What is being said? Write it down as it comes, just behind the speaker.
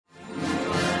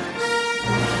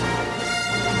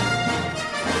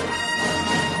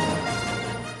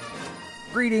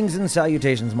Greetings and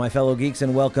salutations, my fellow geeks,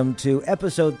 and welcome to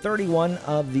episode 31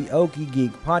 of the Okie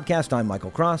Geek podcast. I'm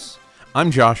Michael Cross. I'm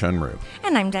Josh Unruh.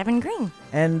 And I'm Devin Green.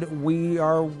 And we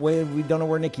don't know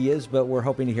where Nikki is, but we're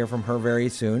hoping to hear from her very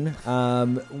soon.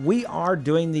 We are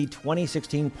doing the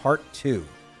 2016 Part 2.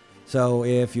 So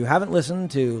if you haven't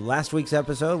listened to last week's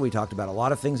episode, we talked about a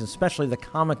lot of things, especially the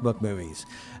comic book movies.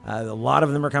 A lot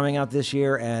of them are coming out this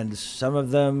year, and some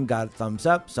of them got thumbs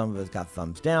up, some of us got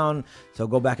thumbs down. So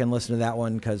go back and listen to that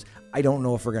one, because I don't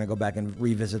know if we're going to go back and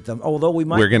revisit them. Although we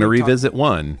might. We're going to revisit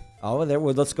one. Oh,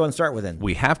 let's go and start with it.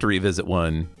 We have to revisit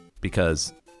one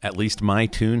because at least my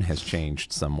tune has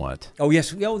changed somewhat. Oh,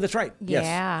 yes. Oh, that's right.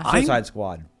 Yeah. Yes. Suicide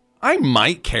Squad. I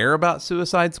might care about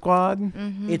Suicide Squad.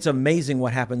 Mm-hmm. It's amazing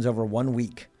what happens over 1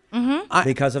 week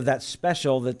because of that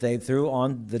special that they threw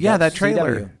on the that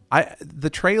trailer. CW. The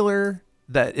trailer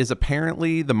that is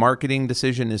apparently the marketing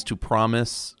decision is to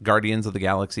promise Guardians of the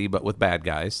Galaxy, but with bad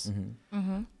guys. Mm-hmm.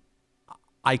 Mm-hmm.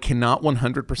 I cannot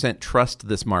 100% trust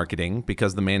this marketing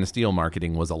because the Man of Steel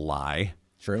marketing was a lie.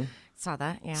 True. Saw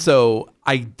that,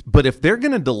 yeah. But if they're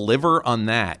going to deliver on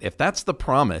that, if that's the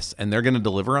promise and they're going to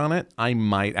deliver on it, I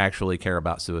might actually care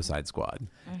about Suicide Squad.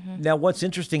 Mm-hmm. Now, what's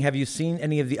interesting, have you seen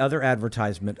any of the other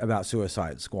advertisement about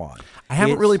Suicide Squad? I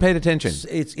haven't really paid attention.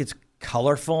 It's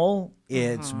colorful,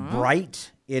 it's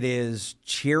bright, it is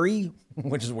cheery,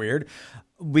 which is weird,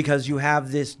 because you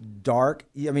have this dark,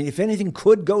 I mean, if anything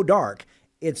could go dark,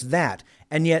 it's that.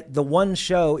 And yet the one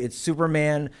show, it's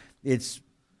Superman, it's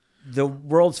the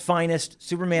world's finest,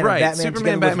 Superman right. and Batman.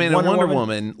 Superman, Batman, and Wonder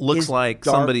Woman looks like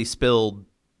dark. somebody spilled,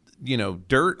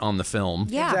 dirt on the film.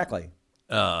 Yeah. Exactly.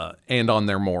 And on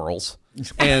their morals.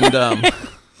 And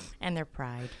and their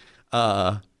pride.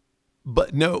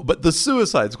 but the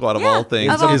Suicide Squad of all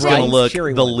things of all is going to things. look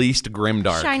Cheery the one. least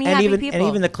grimdark. Shiny, And happy even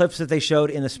people. the clips that they showed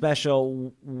in the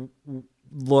special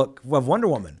look of Wonder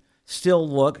Woman still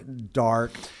look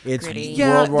dark. It's Gritty.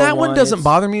 Yeah, World War that one I. doesn't It's-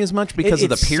 bother me as much because of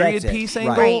the it period sets it, piece right.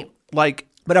 angle. Right. Like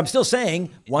But I'm still saying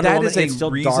Wonder that Woman is a it's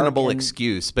still reasonable dark and,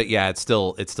 excuse, but yeah, it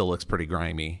still looks pretty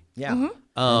grimy. Yeah.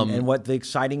 And what the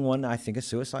exciting one I think is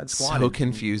Suicide Squad. So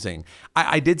confusing.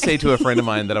 I did say to a friend of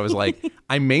mine that I was like,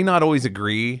 I may not always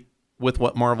agree with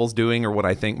what Marvel's doing or what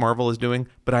I think Marvel is doing,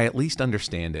 but I at least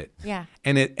understand it. Yeah.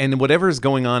 And whatever is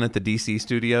going on at the DC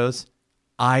studios,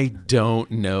 I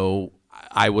don't know.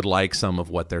 I would like some of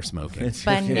what they're smoking.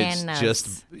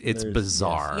 Bananas. It's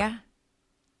bizarre. Yeah.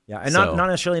 Yeah, and So- not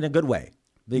necessarily in a good way.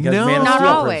 Because No. Man of Not Steel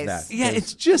proves always. that. Yeah,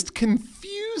 it's just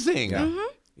confusing. Yeah.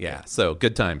 Yeah, so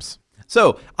good times.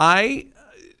 So I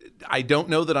don't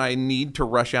know that I need to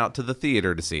rush out to the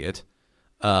theater to see it,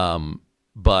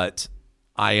 but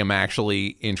I am actually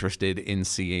interested in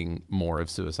seeing more of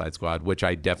Suicide Squad, which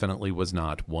I definitely was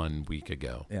not 1 week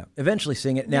ago. Yeah, eventually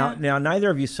seeing it. Now, neither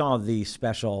of you saw the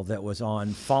special that was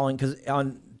on Falling, because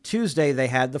on Tuesday they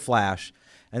had The Flash,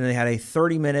 and then they had a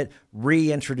 30-minute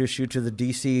reintroduce you to the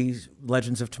DC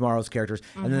Legends of Tomorrow's characters,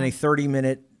 and then a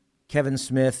 30-minute Kevin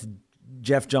Smith,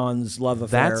 Jeff Johns love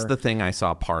affair. That's the thing I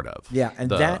saw part of. Yeah,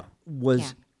 and that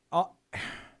was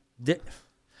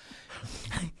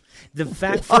the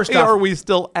fact. First Why off, are we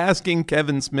still asking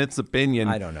Kevin Smith's opinion?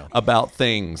 I don't know. About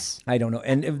things. I don't know.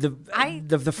 And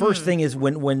the first thing is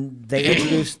when they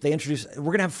introduce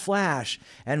we're gonna have Flash,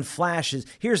 and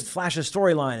here's Flash's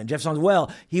storyline, and Jeff Johns, when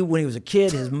he was a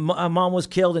kid, his mom was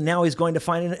killed, and now he's going to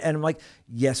find it. And I'm like,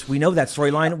 yes, we know that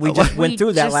storyline. We just went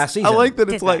through that last season. I like that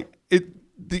it's Did like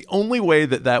the only way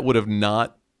that would have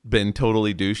not been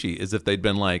totally douchey is if they'd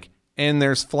been like, and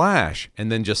there's Flash,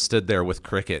 and then just stood there with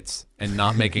crickets and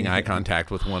not making eye contact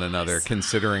with one another,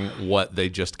 considering what they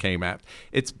just came at.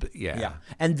 Yeah.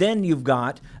 And then you've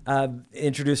got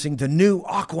introducing the new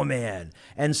Aquaman.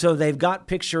 And so they've got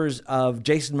pictures of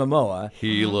Jason Momoa.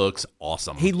 He looks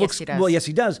awesome. He looks, he does. well, yes,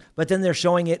 he does. But then they're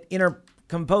showing it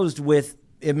intercomposed with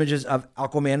images of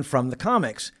Aquaman from the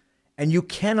comics. And you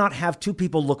cannot have two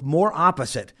people look more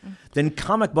opposite than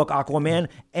comic book Aquaman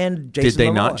and Jason Momoa. Did they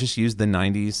not just use the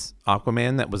 90s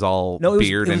Aquaman that was all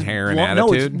beard and hair and blonde,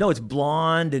 attitude? It's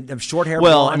blonde and short hair.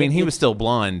 Well, blonde. I mean, he was still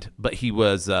blonde, but he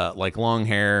was like long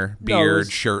hair, beard,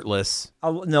 shirtless.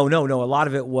 No. A lot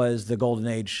of it was the Golden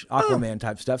Age Aquaman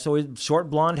type stuff. So he's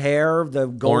short blonde hair, the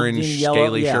golden Orange, yellow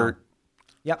scaly yeah. shirt.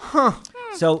 Yep. Huh.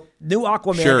 So new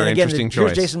Aquaman. Sure, and again, interesting here's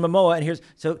choice. Jason Momoa, and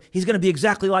he's going to be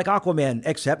exactly like Aquaman,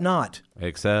 except not.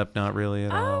 Except not really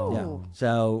at all. Yeah.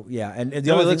 So yeah, and the No,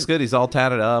 he only looks thing, good. He's all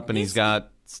tatted up, and he's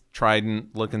got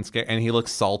trident looking scary, and he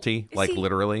looks salty,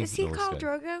 literally. Is he looks called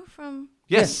good. Drogo from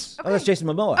Yes. Oh, that's Jason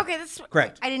Momoa. Okay, that's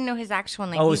correct. I didn't know his actual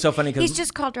name. Oh, it was so funny 'cause- he's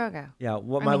just called Drogo. Yeah,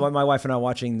 my wife and I are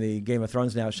watching the Game of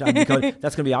Thrones now. That's going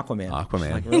to be Aquaman.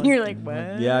 Aquaman. Like, really? You're like,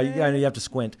 what? Yeah, you have to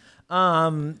squint.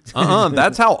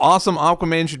 That's how awesome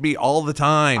Aquaman should be all the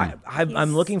time.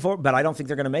 I'm looking for, but I don't think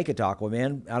they're going to make it to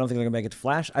Aquaman. I don't think they're going to make it to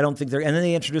Flash. I don't think they're. And then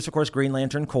they introduce, of course, Green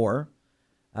Lantern Corps,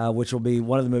 which will be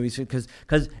one of the movies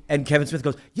and Kevin Smith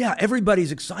goes, yeah,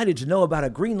 everybody's excited to know about a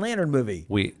Green Lantern movie.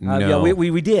 We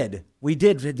did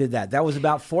that. That was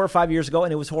about 4 or 5 years ago,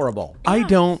 and it was horrible. I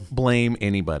don't blame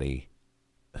anybody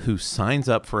who signs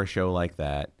up for a show like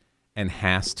that and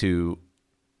has to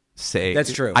say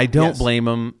That's true. I don't Yes. blame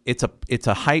them. It's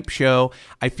a hype show.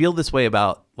 I feel this way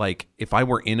about, like, if I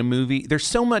were in a movie. There's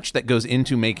so much that goes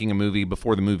into making a movie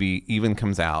before the movie even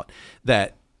comes out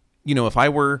that, if I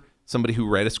were somebody who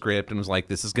read a script and was like,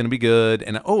 this is going to be good,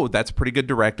 and that's a pretty good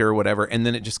director or whatever, and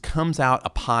then it just comes out a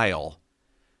pile.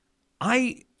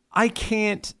 I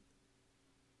can't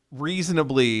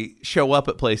reasonably show up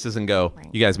at places and go,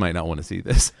 you guys might not want to see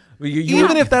this.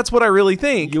 Even if that's what I really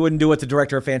think. You wouldn't do what the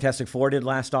director of Fantastic Four did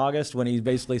last August when he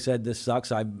basically said, this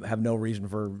sucks. I have no reason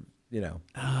for,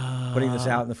 putting this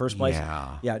out in the first place.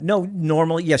 Yeah. No,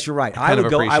 normally, yes, you're right. I kind of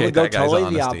would go appreciate that guy's totally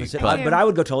the honesty, opposite. but- But I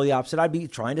would go totally the opposite. I'd be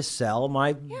trying to sell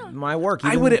my work.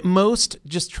 I would at most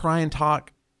just try and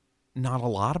talk not a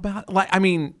lot about it. Like, I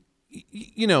mean,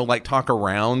 like talk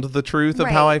around the truth of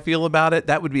how I feel about it.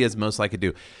 That would be as most I could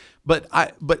do. But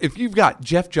if you've got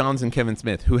Jeff Johns and Kevin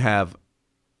Smith who have,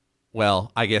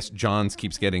 well, I guess Johns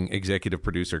keeps getting executive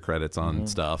producer credits on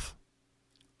stuff.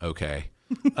 Okay.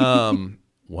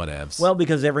 Whatevs. Well,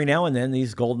 because every now and then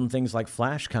these golden things like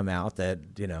Flash come out that,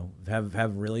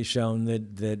 have really shown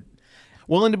that.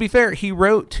 Well, and to be fair, he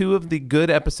wrote 2 of the good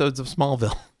episodes of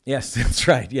Smallville. Yes, that's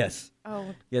right. Yes.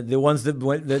 Oh, Yeah, the ones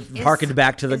that harkened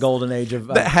back to the golden age of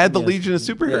That had the yes. Legion of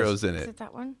Superheroes in is it. it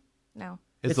that one? No.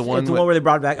 It's It's the one it's the one where they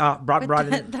brought back brought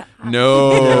in.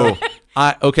 No.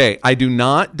 I do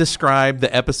not describe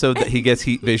the episode that he gets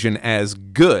heat vision as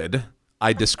good.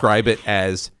 I describe it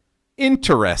as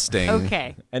interesting.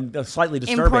 Okay. And slightly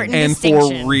disturbing. Important. And for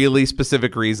Distinction. really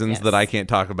specific reasons Yes. that I can't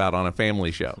talk about on a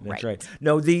family show. That's right.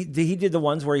 No, he did the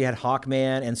ones where he had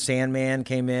Hawkman and Sandman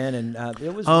came in, and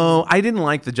it was. Oh, I didn't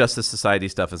like the Justice Society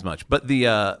stuff as much, but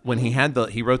the when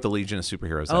he wrote the Legion of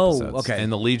Superheroes episodes. Okay.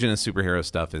 And the Legion of Superheroes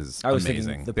stuff is I was thinking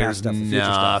amazing. the There's past stuff, the future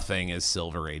stuff. nothing as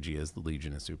Silver Agey as the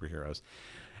Legion of Superheroes.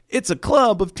 It's a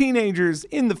club of teenagers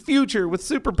in the future with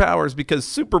superpowers because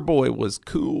Superboy was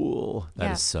cool.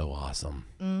 That is so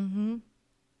awesome.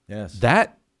 Yes.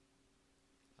 That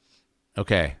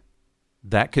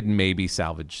could maybe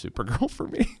salvage Supergirl for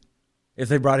me. If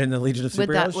they brought in the Legion of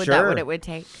Superheroes, Would sure. that what it would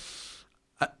take?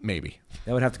 Maybe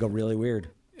That would have to go really weird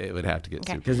it would have to get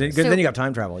Okay. super. because then you got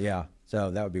time travel. Yeah, so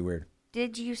that would be weird.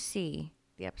 Did you see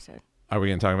the episode? Are we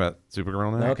going to talk about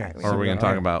Supergirl now? Okay. Or are we going to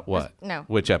talk about what? No.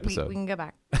 Which episode? We can go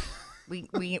back. we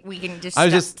can just, I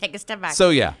was take a step back. So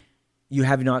yeah, You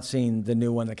have not seen the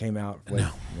new one that came out. No.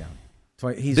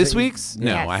 Yeah. this week's?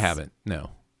 No, Yes. I haven't. No,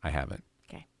 I haven't.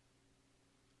 Okay.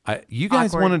 You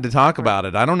guys Awkward. wanted to talk about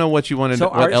it. I don't know what you wanted.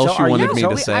 What else you wanted me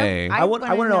to say? I want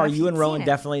to know. Are if you and you've Rowan seen it.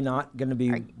 definitely not going to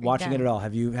be watching done. it at all?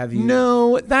 Have you?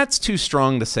 No, that's too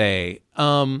strong to say.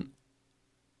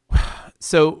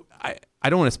 So I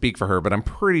don't want to speak for her, but I'm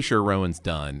pretty sure Rowan's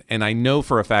done, and I know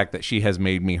for a fact that she has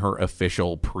made me her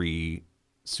official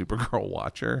pre-Supergirl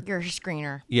watcher. You're a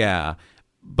screener. Yeah,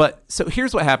 but so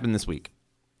here's what happened this week.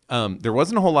 There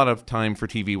wasn't a whole lot of time for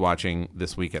TV watching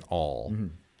this week at all. Mm-hmm.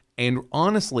 And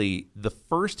honestly, the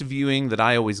first viewing that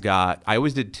I always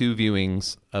did 2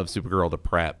 viewings of Supergirl to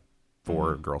prep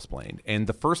for Girls Plained. And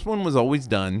the first one was always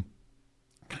done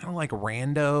kind of like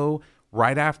rando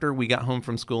right after we got home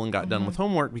from school and got done with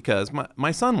homework because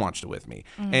my son watched it with me.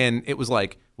 And it was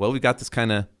like, well, we've got this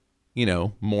kind of,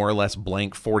 more or less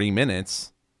blank 40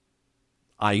 minutes.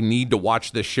 I need to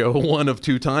watch this show 1 of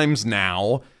 2 times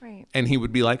now. Right. And he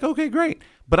would be like, okay, great.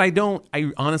 But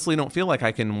I honestly don't feel like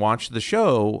I can watch the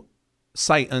show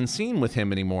sight unseen with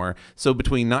him anymore. So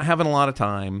between not having a lot of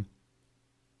time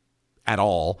at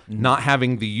all, not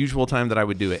having the usual time that I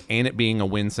would do it, and it being a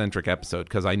Win-centric episode,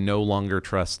 because I no longer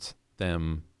trust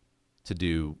them to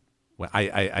do what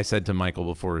I said to Michael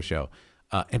before the show.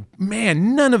 And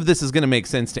man, none of this is going to make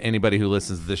sense to anybody who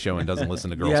listens to this show and doesn't listen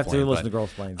to Girls You have Plained, to listen but, to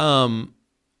Girls Plained.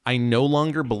 I no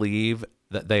longer believe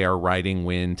that they are writing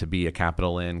Win to be a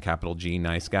capital N, capital G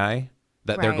nice guy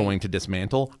that they're Right. going to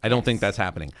dismantle. I don't think that's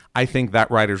happening. I think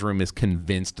that writer's room is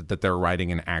convinced that they're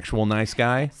writing an actual nice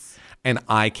guy, and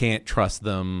I can't trust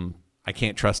them. I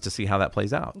can't trust to see how that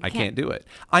plays out. I can't do it.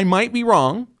 I might be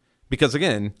wrong because,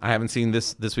 again, I haven't seen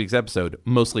this week's episode,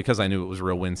 mostly because I knew it was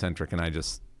real Win-centric, and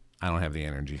I don't have the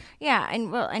energy. Yeah,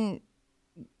 and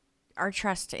our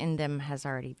trust in them has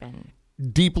already been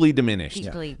Deeply diminished.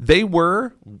 deeply. They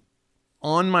were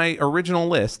on my original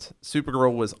list.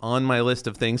 Supergirl was on my list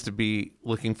of things to be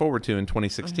looking forward to in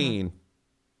 2016.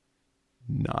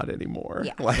 Not anymore.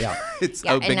 Yeah. Like, it's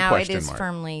Yeah, a big and now it question is mark.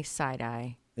 firmly side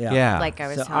eye. Yeah. Like I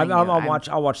was So telling I'll you, watch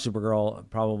Supergirl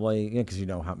probably because you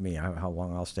know how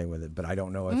long I'll stay with it, but I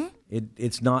don't know if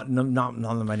it's not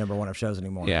on my number one of shows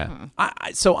anymore. Yeah.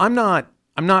 So I'm not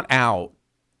out,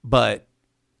 but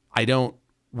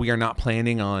we are not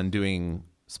planning on doing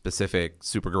specific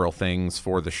Supergirl things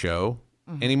for the show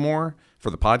anymore for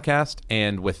the podcast.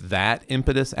 And with that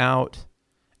impetus out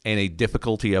and a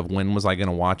difficulty of when was I going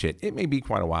to watch it, it may be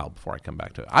quite a while before I come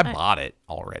back to it. I bought it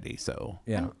already, so.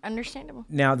 Yeah. Understandable.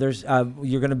 Now there's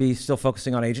you're going to be still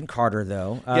focusing on Agent Carter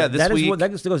though. Yeah, this week-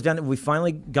 that still goes down. We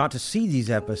finally got to see these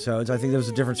episodes. I think there was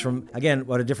a difference from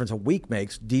what a difference a week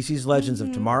makes. DC's Legends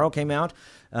of Tomorrow came out.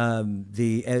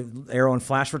 The Arrow and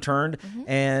Flash returned,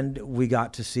 and we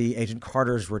got to see Agent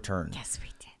Carter's return. Yes, we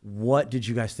did. What did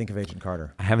you guys think of Agent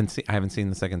Carter? I haven't seen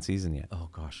the second season yet. Oh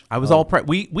gosh, I was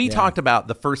we talked about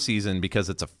the first season because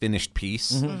it's a finished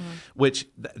piece, which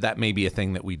that may be a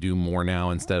thing that we do more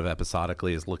now instead of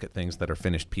episodically, is look at things that are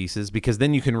finished pieces, because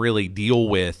then you can really deal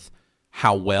with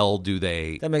how well do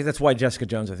they. That's why Jessica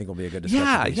Jones I think will be a good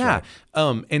discussion. piece, Yeah.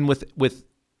 right? And with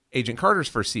Agent Carter's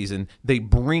first season, they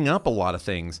bring up a lot of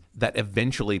things that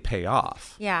eventually pay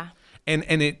off. Yeah. And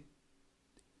it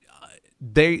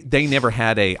they never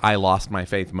had a I lost my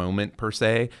faith moment per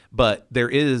se, but there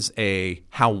is a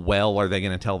how well are they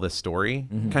going to tell this story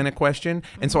kind of question.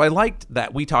 And so I liked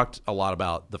that we talked a lot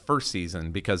about the first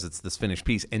season because it's this finished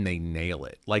piece and they nail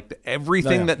it. Like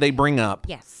everything that they bring up,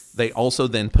 Yes. they also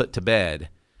then put to bed.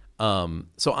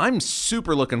 So I'm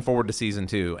super looking forward to season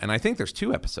 2, and I think there's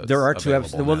 2 episodes. There are 2 available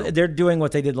episodes. Well, now. they're doing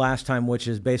what they did last time, which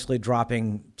is basically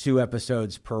dropping 2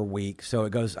 episodes per week. So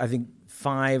it goes, I think,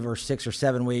 5 or 6 or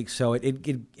 7 weeks. So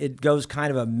it goes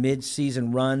kind of a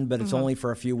mid-season run, but it's only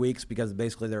for a few weeks because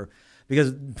basically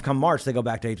because come March they go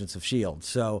back to Agents of S.H.I.E.L.D.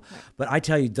 So, but I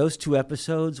tell you, those 2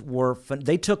 episodes were fun.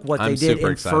 They took what I'm they did super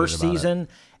in excited first about it. season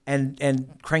and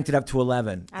cranked it up to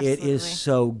 11. It is Absolutely.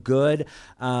 so good.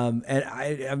 And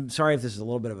I'm sorry if this is a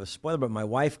little bit of a spoiler, but my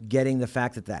wife getting the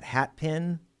fact that hat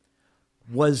pin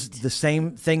was the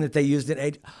same thing that they used in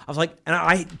I was like,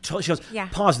 and she goes, Yeah.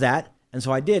 pause that. And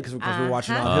so I did because we were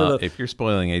watching it on Hulu. If you're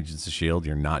spoiling Agents of S.H.I.E.L.D.,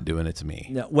 you're not doing it to me.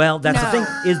 No, well, that's the No.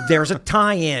 thing is there's a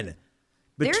tie-in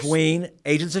There's- between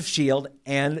Agents of S.H.I.E.L.D.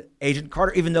 and Agent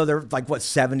Carter, even though they're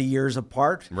 70 years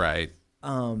apart. Right.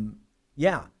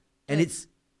 Yeah, and it's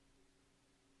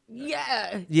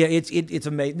Yeah. it's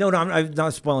amazing. No, I'm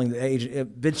not spoiling the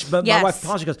agent. But Yes. my wife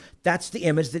paused. She goes, "That's the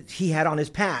image that he had on his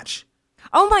patch."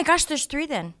 Oh my gosh, there's 3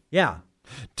 then. Yeah.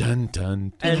 Dun, dun,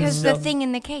 dun. And Because so- the thing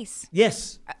in the case.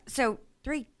 Yes. So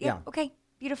 3. Yeah. Yeah. Okay.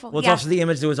 Beautiful. Well, it's yeah. also the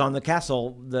image that was on the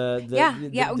castle,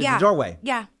 the doorway.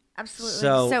 Yeah. Absolutely.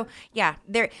 So- So yeah,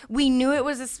 we knew it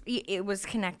was it was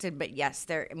connected, but yes,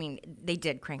 they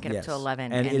did crank it Yes. up to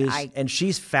 11, and it is, and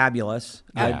she's fabulous.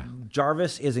 Yeah.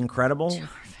 Jarvis is incredible.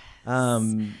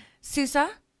 Sousa.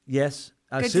 Yes.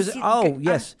 Good to Susan. see- Oh, good-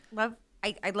 yes.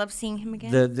 I love seeing him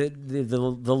again.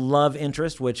 The love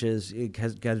interest, which has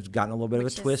gotten a little bit of a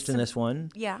Which is twist in this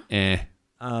one. yeah. I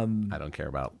don't care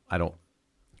about.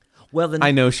 Well, then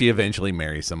I know she eventually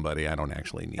marries somebody. I don't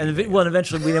actually need. and it.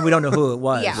 eventually we don't know who it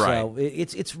was. Yeah. So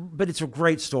but it's a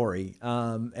great story.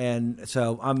 And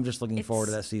so I'm just looking forward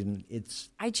to that season.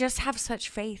 I just have such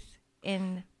faith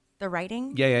in the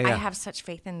writing. Yeah. I have such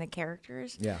faith in the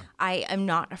characters. Yeah. I am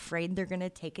not afraid they're going to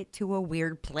take it to a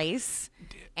weird place,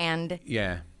 and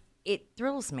Yeah. it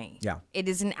thrills me. Yeah. It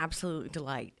is an absolute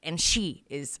delight, and she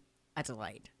is a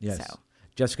delight. Yes. So.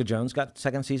 Jessica Jones got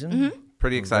second season. Mm-hmm.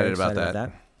 Pretty I'm very excited about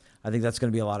that. I think that's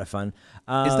going to be a lot of fun.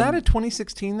 Is that a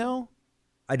 2016 though?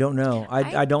 I don't know.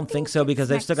 I don't think so because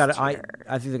they've still got next I year.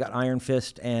 think they got Iron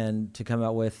Fist and to come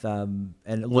out with and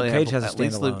Luke Well, they Cage have has a at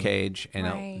least Luke standalone. Cage and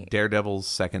Right. Daredevil's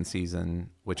second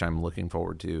season, which I'm looking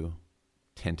forward to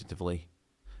tentatively.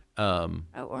 or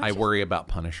I just- worry about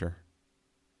Punisher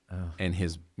and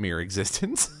his mere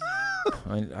existence.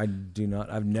 I do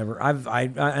not. I've never.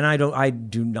 I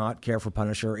do not care for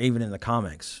Punisher even in the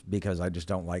comics because I just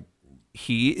don't like.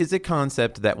 He is a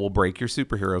concept that will break your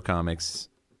superhero comics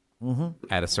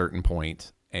at a certain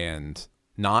point, and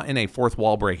not in a fourth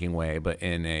wall breaking way, but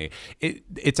in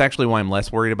it's actually why I'm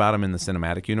less worried about him in the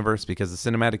cinematic universe, because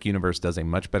the cinematic universe does a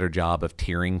much better job of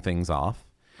tearing things off.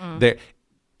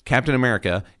 Captain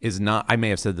America is not, I may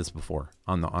have said this before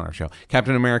on our show.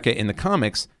 Captain America in the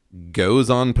comics goes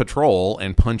on patrol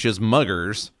and punches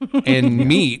muggers and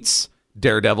meets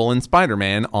Daredevil and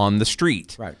Spider-Man on the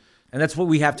street. Right. And that's what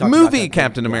we have talked about. Movie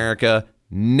Captain America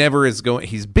never is going.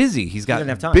 He's busy. He's got doesn't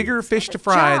have time. bigger fish to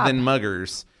fry Job. than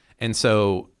muggers. And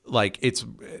so, like, it's,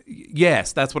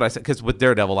 yes, that's what I said. Because with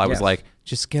Daredevil, I was Yes. like,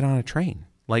 just get on a train.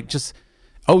 Like, just,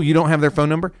 oh, you don't have their phone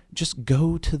number? Just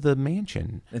go to the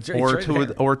mansion. It's or right to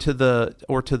there. or to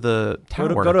the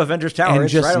tower. go to Avengers Tower. And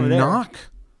It's just right over there. knock.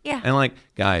 Yeah. And like,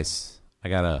 guys, I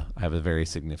have a very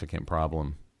significant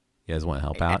problem. You guys want to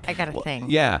help out? I got a thing.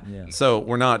 Yeah. So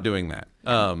we're not doing that.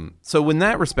 So in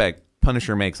that respect,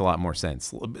 Punisher makes a lot more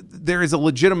sense. There is a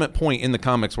legitimate point in the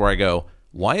comics where I go,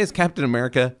 why is Captain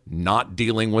America not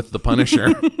dealing with the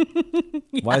Punisher?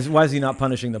 Why is he not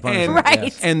punishing the Punisher? and, Right.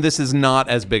 Yes. and this is not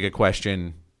as big a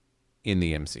question in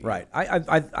the MCU. Right.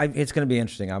 It's going to be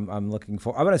interesting.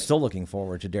 I'm still looking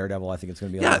forward to Daredevil. I think it's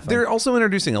going to be a lot Yeah, of fun. they're also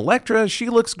introducing Elektra. She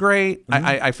looks great. Mm-hmm.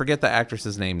 I forget the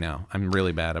actress's name now. I'm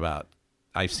really bad about.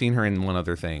 I've seen her in one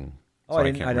other thing. So I I,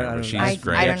 didn't- can't I don't- remember. I don't- She's I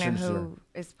great. don't know Actions who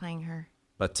is playing her.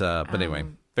 But anyway,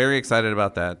 very excited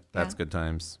about that. That's good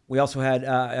times. We also had,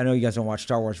 I know you guys don't watch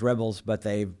Star Wars Rebels, but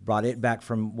they brought it back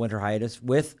from winter hiatus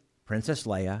with Princess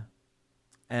Leia.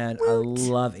 And I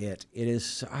love it. It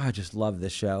is, I just love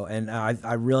this show. And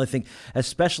I really think,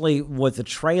 especially with the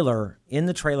trailer, in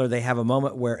the trailer, they have a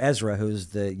moment where Ezra, who's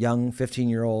the young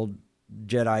 15-year-old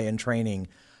Jedi in training,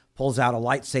 pulls out a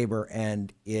lightsaber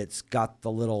and it's got the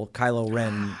little Kylo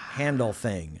Ren handle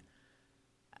thing.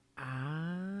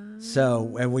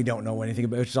 So, and we don't know anything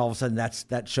about it. Just all of a sudden,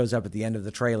 that shows up at the end of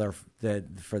the trailer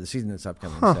for the season that's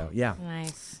upcoming. So, yeah.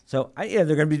 Nice. So, they're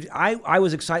going to be. I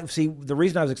was excited. See, the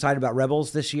reason I was excited about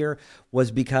Rebels this year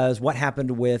was because what happened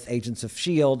with Agents of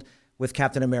S.H.I.E.L.D. with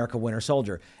Captain America: Winter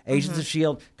Soldier. Agents of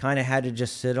S.H.I.E.L.D. kind of had to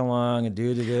just sit along and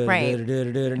do Right.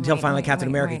 until finally Right, Captain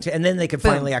right, America, right. and then they could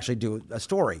Boom. finally actually do a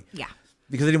story. Yeah.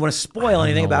 Because they didn't want to spoil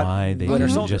anything about why they Winter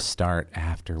didn't Soldier just start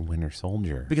after Winter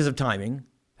Soldier. because of timing.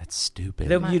 That's stupid.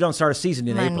 You don't start a season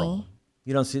in Money. April.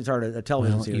 You don't start a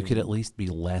television Well, series. you could at least be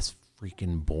less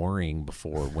freaking boring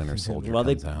before Winter Soldier Well,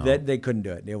 comes out. they couldn't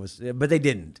do it. It was, but they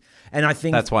didn't. And I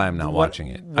think That's why I'm not watching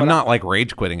it. what I'm not like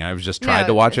rage quitting. I was just tried No,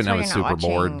 to watch it that's and I why was you're super not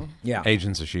bored. watching. Yeah.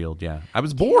 Agents of S.H.I.E.L.D., yeah. I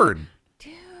was bored.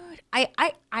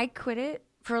 I quit it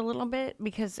for a little bit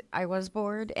because I was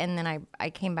bored, and then I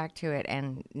came back to it,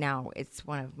 and now it's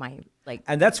one of my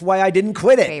And that's why I didn't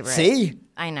quit it. Favorite. See,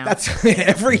 I know. That's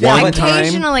every One now time-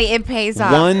 Occasionally, it pays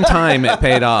off. One time it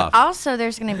paid off. Also,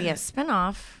 there's going to be a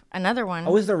spinoff, another one,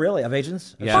 Oh, is there really of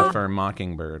Agents? Yeah, for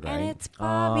Mockingbird, and right? it's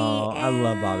Bobby. Oh, I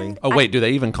love Bobby. Oh, wait, do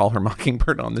they even call her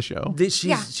Mockingbird on the show? She's,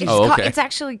 Yeah, she's, it's, Oh, called, okay. it's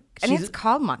actually, and She's- it's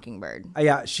called Mockingbird.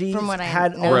 yeah, she's From what I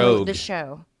had know, Rogue. the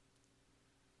show.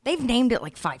 They've named it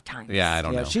like 5 times. Yeah, I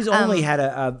don't know. she's only had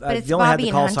it's she only had Bobby the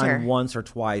and call Hunter. sign once or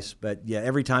twice, but yeah,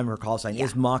 every time her call sign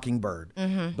is Mockingbird,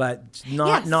 but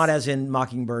Yes. not as in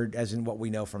Mockingbird as in what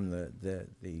we know from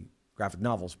the graphic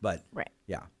novels, but Right.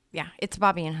 yeah, Yeah, it's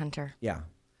Bobby and Hunter. yeah,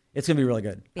 it's gonna be really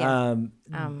good. Yeah.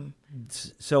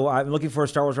 So I'm looking for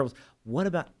Star Wars Rebels. What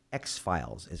about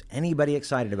X-Files? Is anybody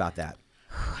excited about that?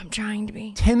 I'm trying to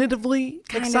be. Tentatively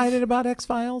Kind excited about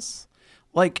X-Files.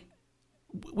 Like,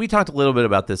 we talked a little bit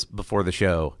about this before the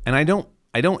show, and I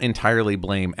don't entirely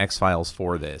blame X-Files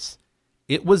for this.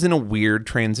 It was in a weird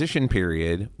transition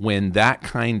period when that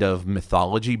kind of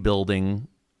mythology building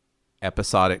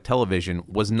episodic television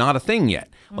was not a thing yet.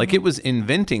 Like, it was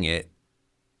inventing it,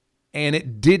 and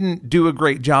it didn't do a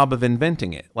great job of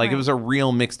inventing it. Like, it was a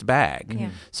real mixed bag. Yeah.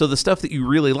 So the stuff that you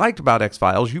really liked about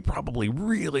X-Files, you probably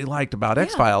really liked about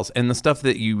X-Files. And the stuff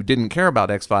that you didn't care about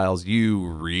X-Files, you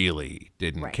really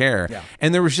didn't care. Yeah.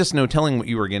 And there was just no telling what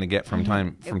you were going to get from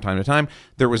time to time.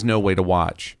 There was no way to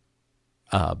watch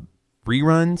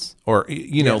reruns or,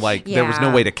 you know, like there was no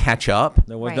Yeah. way to catch up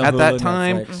There was Right. no at Hulu, that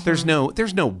time. Netflix.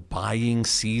 There's no buying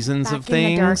seasons Back of in the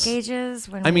things. Dark Ages.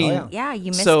 When I mean,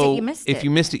 you missed so it. You missed if it.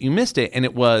 you missed it, you missed it, and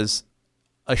it was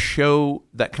a show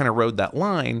that kind of rode that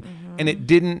line, Mm-hmm. and it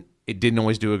didn't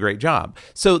always do a great job.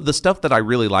 So the stuff that I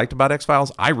really liked about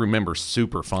X-Files, I remember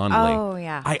super fondly. Oh,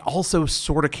 yeah. I also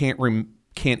sort of can't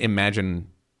imagine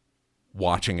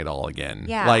watching it all again.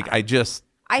 Yeah. Like I just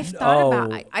I've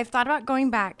thought Oh. I've thought about going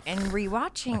back and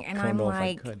rewatching, and I don't I'm know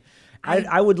like, if I could.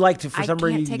 I would like to, for I some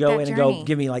can't reason, take go that in and go journey.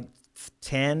 give me like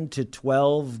 10 to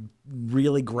 12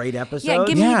 really great episodes.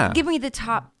 yeah, give me the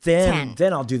top 10.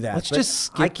 Then I'll do that. let's But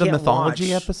just I skip the can't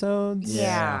mythology watch- episodes.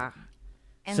 Yeah.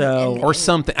 And, So- Or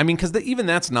something. I mean, because even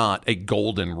that's not a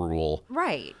golden rule.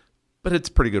 right. But it's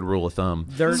a pretty good rule of thumb.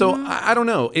 There- So I don't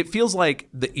know. It feels like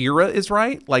the era is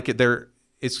right. Like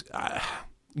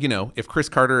if Chris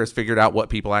Carter has figured out what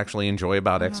people actually enjoy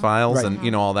about X-Files Right.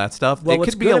 and all that stuff, Well, it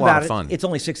what's could be good a lot about of fun. It's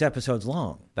only 6 episodes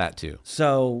long. That too.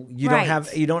 So you Right.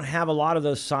 don't have a lot of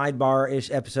those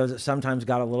sidebar-ish episodes that sometimes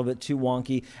got a little bit too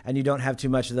wonky, and you don't have too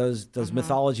much of those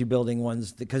mythology building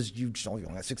ones because you only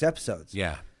got 6 episodes.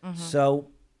 Yeah. So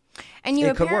And you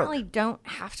It could work. apparently don't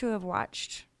have to have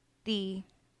watched the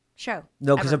show.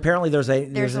 no, because ever. apparently there's a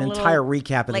an little, entire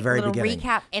recap at the like, very little beginning.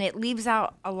 recap, and it leaves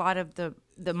out a lot of the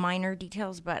minor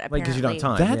details, but apparently because you don't have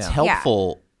time. That's yeah.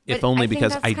 helpful, if But only I think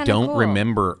because that's I kinda don't cool.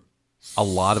 remember a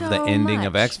lot of the So ending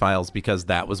of much. X-Files because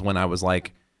that was when I was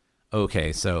like,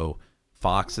 okay, so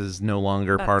Fox is no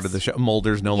longer part of the show.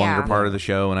 Mulder's no longer Yeah. part of the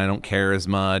show, and I don't care as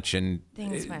much. And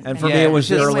Things went And for Yeah, me, it it was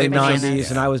the was just early like-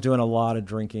 90s, and I was doing a lot of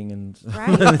drinking. And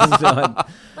Right. so,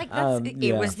 Like that's,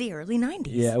 yeah. it was the early 90s.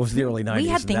 yeah, it was the early 90s. We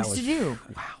had and that things was- to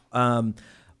do.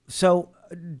 So,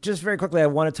 just very quickly, I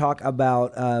want to talk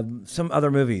about some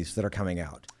other movies that are coming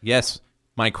out. yes,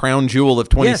 my crown jewel of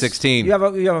 2016. Yes,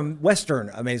 you have a Western,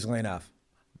 amazingly enough.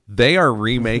 They are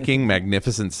remaking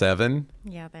Magnificent Seven.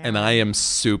 Yeah, they And are. I am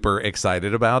super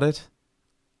excited about it.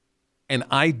 And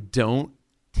I don't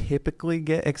typically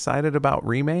get excited about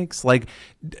remakes. Like,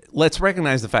 let's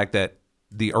recognize the fact that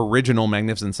the original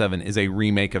Magnificent Seven is a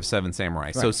remake of Seven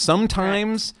Samurai. So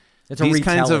sometimes It's a these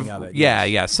kinds retelling of of it, yeah,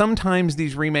 yes. yeah. Sometimes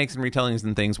these remakes and retellings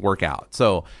and things work out.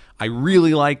 So I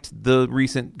really liked the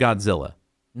recent Godzilla.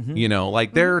 Mm-hmm.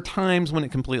 Like there are times when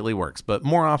it completely works, but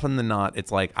more often than not,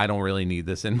 it's like I don't really need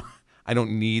this I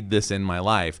don't need this in my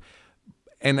life.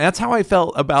 And that's how I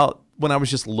felt about when I was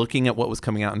just looking at what was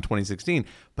coming out in 2016.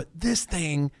 But this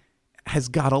thing has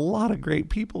got a lot of great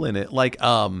people in it. Like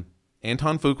Anton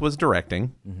Fuqua was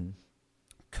directing.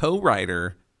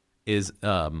 Co-writer is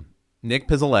Nick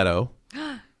Pizzolatto,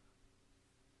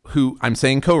 who I'm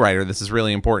saying co-writer. This is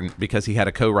really important because he had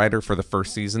a co-writer for the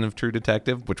first season of True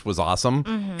Detective, which was awesome,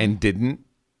 and didn't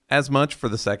as much for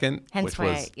the second, Hence which why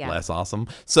was yeah. less awesome.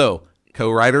 So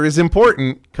co-writer is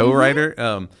important.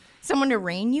 Co-writer. Someone to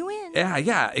rein you in.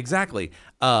 Yeah, exactly.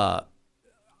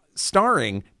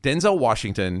 Starring Denzel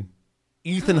Washington,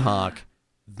 Ethan Hawke,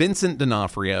 Vincent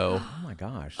D'Onofrio. Oh my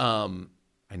gosh.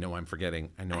 I know I'm forgetting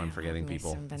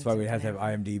people. That's why we have to have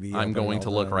IMDb. I'm open going all to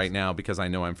the look times. right now because I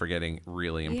know I'm forgetting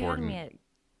really You had important. me at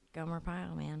Gomer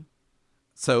Pyle, man.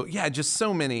 So yeah, just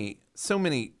so many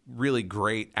really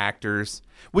great actors,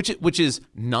 which is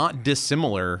not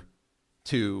dissimilar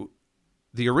to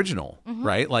the original,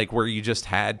 right? Like where you just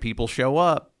had people show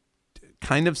up,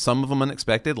 kind of some of them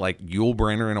unexpected, like Yul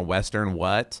Brynner in a Western.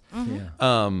 What?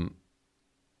 Yeah.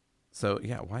 So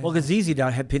yeah, why? Well, it's easy to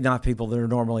have not people that are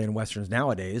normally in westerns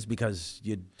nowadays because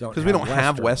you don't. Because we don't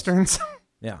have westerns.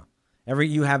 Yeah,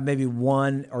 you have maybe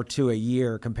 1 or 2 a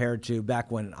year compared to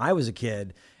back when I was a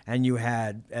kid, and you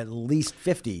had at least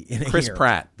 50 in a Chris year.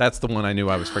 Pratt. That's the one I knew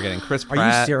I was forgetting. Chris Are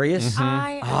Pratt. you serious?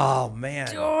 I Oh man.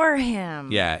 adore him.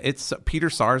 Yeah, it's Peter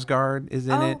Sarsgaard is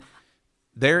in Oh. it.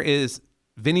 There is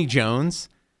Vinnie Jones,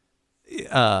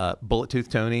 Bullet Tooth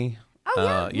Tony.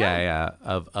 Oh, yeah. yeah.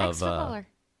 Of Ex-footballer.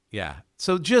 yeah.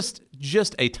 So just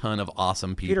a ton of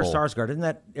awesome people. Peter Sarsgaard, isn't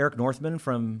that Eric Northman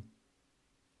from?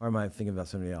 Or am I thinking about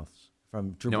somebody else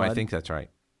from True No, Blood? I think that's right.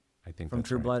 I think from that's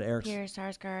True right. Blood, Eric. Peter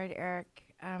Sarsgaard, Eric.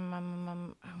 Oh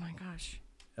my gosh.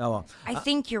 Oh, well, I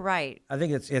think you're right. I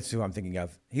think it's who I'm thinking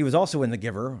of. He was also in The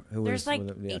Giver. Who There's was like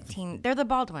with- yeah. 18. They're the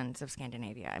Baldwins of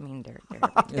Scandinavia. I mean, they're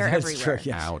That's everywhere. true,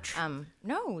 yes. Ouch.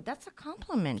 No, that's a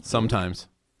compliment. Sometimes.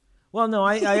 Well, no,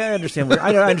 I understand.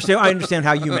 I understand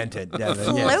how you meant it,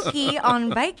 Devin. Yes. Loki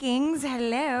on Vikings.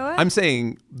 Hello. I'm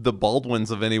saying the Baldwins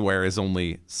of Anywhere is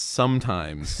only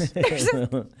sometimes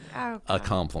Oh, a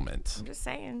compliment. I'm just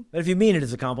saying. But if you mean it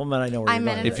as a compliment, I know where I you're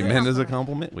meant going. it If you meant it as a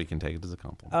compliment, we can take it as a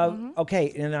compliment.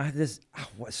 Okay, and this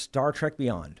what, Star Trek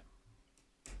Beyond.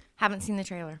 Haven't seen the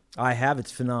trailer. I have.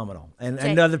 It's phenomenal, and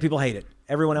Jake. other people hate it.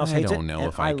 Everyone else I hates it. don't know and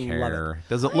if I love it. care.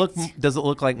 Does it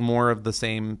look like more of the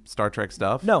same Star Trek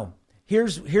stuff? No.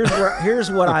 Here's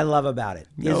what I love about it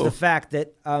is No. the fact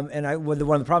that one of the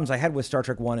problems I had with Star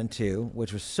Trek 1 and 2,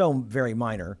 which was so very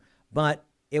minor, but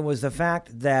it was the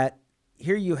fact that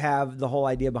here you have the whole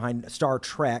idea behind Star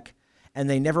Trek, and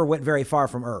they never went very far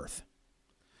from Earth.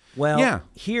 Well, Yeah.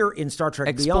 here in Star Trek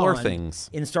Explore Beyond, things.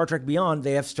 in Star Trek Beyond,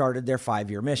 they have started their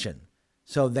 5-year mission,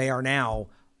 so they are now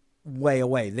way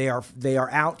away. They are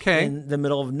out Okay. in the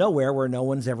middle of nowhere where no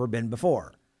one's ever been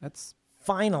before. That's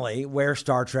Finally where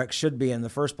Star Trek should be in the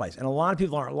first place. And a lot of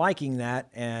people aren't liking that,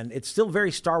 and it's still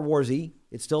very Star Wars-y.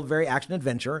 It's still very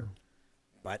action-adventure.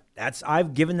 But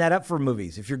I've given that up for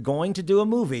movies. If you're going to do a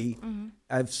movie,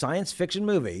 a science fiction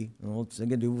movie, well, it's going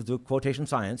to do with the quotation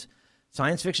science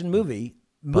fiction movie,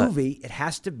 it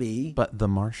has to be. but The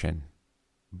Martian.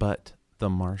 But The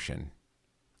Martian.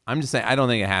 I'm just saying, I don't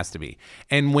think it has to be.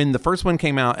 And when the first one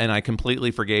came out and I completely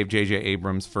forgave J.J.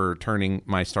 Abrams for turning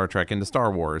my Star Trek into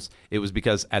Star Wars, it was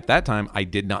because at that time I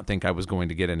did not think I was going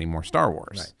to get any more Star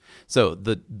Wars. Right. So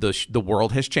the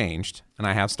world has changed, and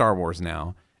I have Star Wars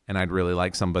now, and I'd really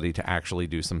like somebody to actually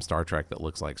do some Star Trek that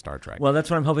looks like Star Trek. Well, that's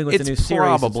what I'm hoping with the new series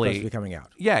that's supposed to be coming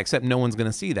out. Yeah, except no one's going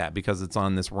to see that because it's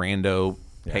on this rando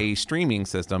pay streaming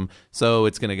system. So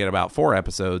it's going to get about 4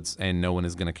 episodes, and no one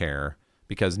is going to care.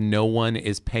 Because no one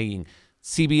is paying.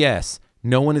 CBS,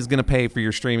 no one is going to pay for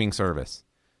your streaming service.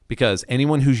 Because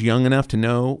anyone who's young enough to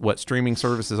know what streaming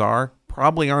services are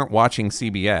probably aren't watching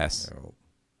CBS.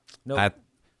 Nope.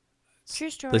 True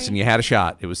story. Listen, you had a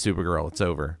shot. It was Supergirl. It's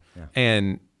over. Yeah.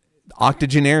 And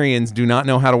octogenarians do not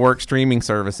know how to work streaming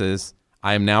services.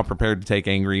 I am now prepared to take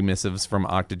angry missives from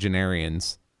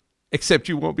octogenarians. Except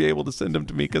you won't be able to send them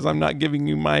to me because I'm not giving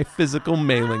you my physical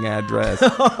mailing address.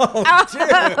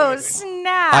 Oh,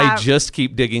 snap. I just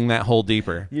keep digging that hole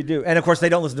deeper. You do. And, of course, they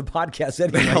don't listen to podcasts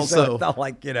anyway. So it felt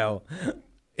like, Yeah.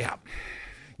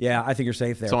 Yeah, I think you're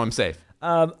safe there. So I'm safe.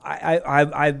 I'm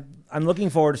looking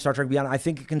forward to Star Trek Beyond. I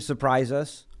think it can surprise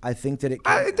us. I think that it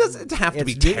can. It doesn't have to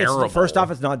be terrible. First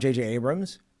off, it's not J.J.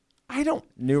 Abrams. I don't.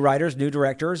 New writers, new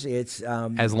directors. It's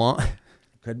As long...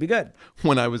 could be good.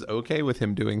 When I was okay with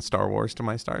him doing Star Wars to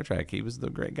my Star Trek, he was the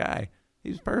great guy. He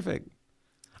was perfect.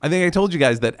 I think I told you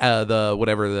guys that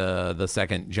the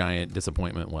second giant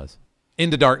disappointment was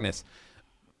Into Darkness.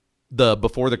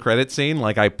 Before the credits scene,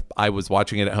 like I was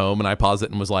watching it at home and I paused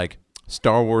it and was like,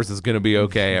 Star Wars is going to be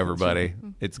okay, everybody.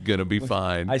 It's going to be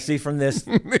fine. I see from this,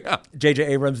 J.J.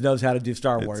 Abrams knows how to do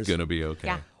Star Wars. It's going to be okay.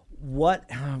 Yeah. What,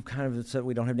 kind of upset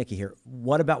we don't have Nikki here.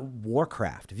 What about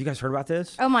Warcraft? Have you guys heard about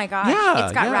this? Oh, my gosh. Yeah,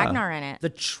 It's got yeah. Ragnar in it. The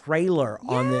trailer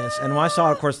on this. And when I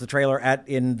saw, of course, the trailer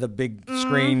in the big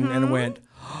screen and went,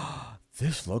 oh,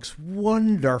 this looks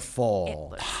wonderful.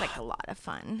 It looks like a lot of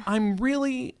fun. I'm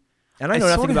really... And I know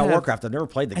nothing sorta about have- Warcraft. I've never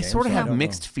played the game. I sort of so have don't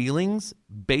mixed know. feelings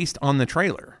based on the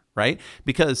trailer, right?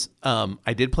 Because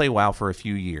I did play WoW for a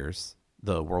few years,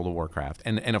 the World of Warcraft.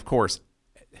 And of course,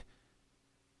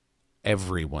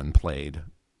 everyone played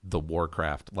the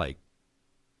Warcraft, like,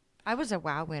 I was a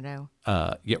WoW widow.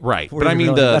 yeah, right. Were But I you mean,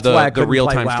 really? That's why I the couldn't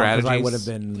real-time play WoW, 'cause strategies. I would have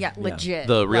been Yeah, legit.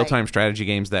 The real-time strategy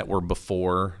games that were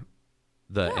before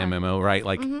the MMO, right?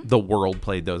 Like the world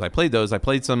played those. I played those. I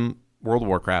played some World of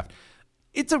Warcraft.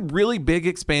 It's a really big,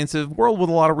 expansive world with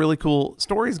a lot of really cool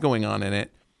stories going on in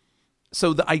it.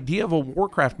 So the idea of a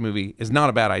Warcraft movie is not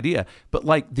a bad idea. But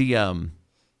like the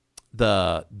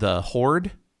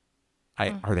Horde,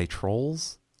 are they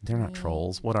trolls? They're not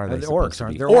trolls. What are they? They're supposed orcs, to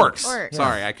aren't be? they? Orcs. Orcs.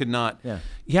 Sorry, I could not. Yeah.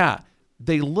 Yeah.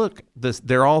 They look this.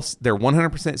 They're 100%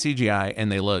 CGI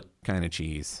and they look kind of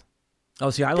cheese. Oh,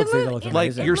 see, I look They they look- look Like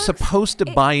amazing. you're looks- supposed to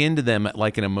buy into them at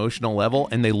like an emotional level,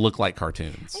 and they look like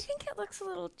cartoons. I think it looks a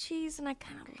little cheese, and I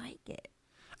kind of like it.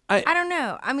 I- I don't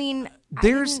know. I mean,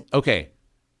 There's okay.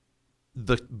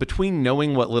 Between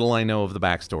knowing what little I know of the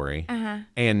backstory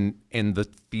and the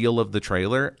feel of the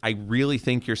trailer, I really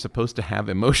think you're supposed to have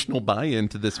emotional buy-in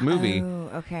to this movie. Oh,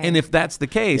 okay. And if that's the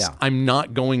case, Yeah. I'm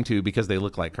not going to because they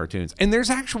look like cartoons. And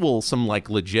there's some like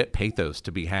legit pathos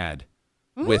to be had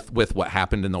with what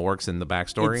happened in the orcs in the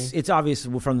backstory. It's obvious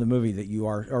from the movie that you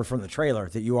are, or from the trailer,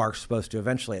 that you are supposed to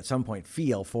eventually at some point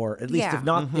feel for, at least Yeah. if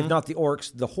not the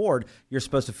orcs, the Horde, you're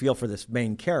supposed to feel for this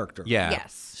main character. yeah.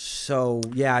 yes. So,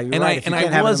 yeah, you're And right. If you can't I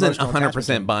have an wasn't emotional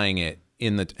 100% buying it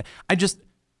in the. I just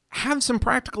have some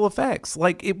practical effects.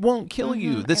 Like it won't kill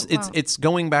you. It's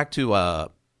going back to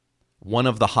one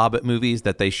of the Hobbit movies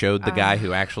that they showed the guy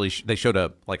who actually they showed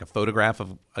a photograph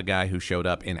of a guy who showed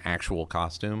up in actual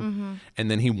costume,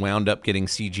 and then he wound up getting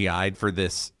CGI'd for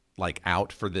this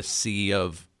for this sea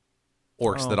of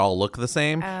orcs that all look the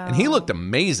same, and he looked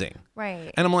amazing.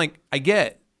 Right. And I'm like, I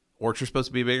get orcs are supposed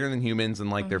to be bigger than humans, and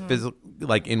like their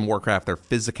like in Warcraft, their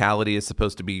physicality is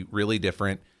supposed to be really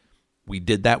different. We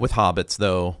did that with hobbits,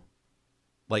 though.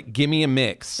 Like, give me a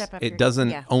mix. Step up It your- doesn't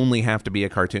yeah. only have to be a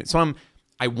cartoon. So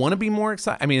I want to be more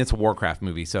excited. I mean, it's a Warcraft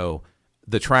movie, so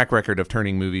the track record of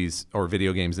turning movies or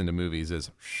video games into movies is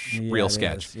Yeah, real it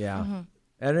sketch. is, yeah.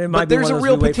 And it might But be there's one a of those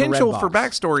real we wait potential for Redbox.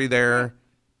 backstory there,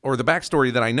 or the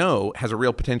backstory that I know has a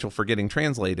real potential for getting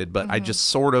translated, but I just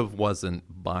sort of wasn't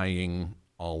buying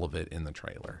all of it in the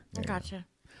trailer. I gotcha.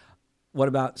 What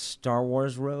about Star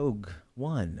Wars Rogue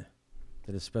One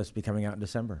that is supposed to be coming out in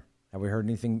December? Have we heard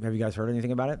anything? Have you guys heard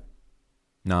anything about it?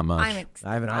 Not much.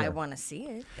 I haven't either. I want to see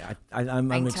it. I'm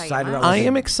tell you excited what. about I it.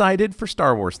 am excited for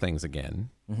Star Wars things again,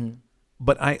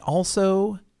 but I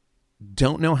also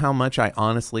don't know how much I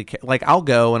honestly care. Like, I'll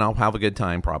go and I'll have a good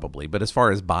time probably, but as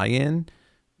far as buy-in,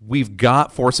 we've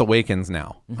got Force Awakens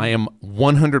now. I am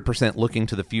 100% looking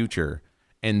to the future,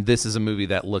 and this is a movie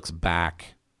that looks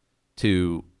back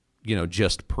to,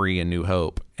 just pre A New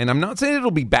Hope. And I'm not saying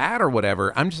it'll be bad or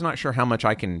whatever. I'm just not sure how much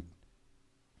I can.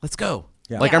 Let's go.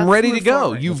 Yeah. Like, Yeah, I'm let's ready to move go.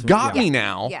 forward. You've got yeah. me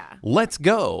now. Yeah. Let's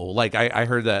go. Like, I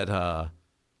heard that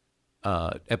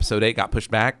episode 8 got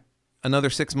pushed back another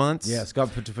 6 months. Yeah, it's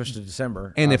got pushed to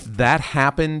December. And if that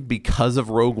happened because of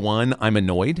Rogue One, I'm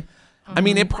annoyed. I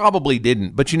mean, it probably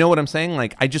didn't, but you know what I'm saying?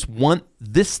 Like, I just want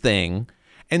this thing,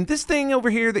 and this thing over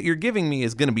here that you're giving me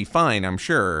is going to be fine, I'm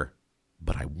sure,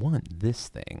 but I want this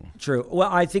thing. True. Well,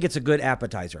 I think it's a good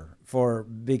appetizer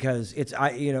because it's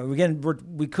again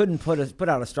we couldn't put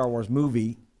out a Star Wars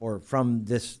movie or from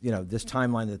this this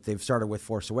timeline that they've started with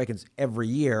Force Awakens every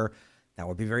year. That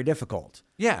would be very difficult.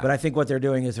 Yeah. But I think what they're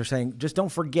doing is they're saying, just don't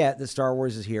forget that Star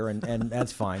Wars is here, and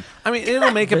that's fine. I mean,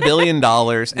 it'll make $1 billion,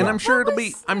 and I'm sure What it'll be.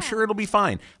 was I'm sure it'll be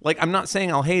fine. Like, I'm not saying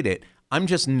I'll hate it. I'm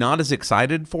just not as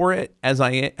excited for it as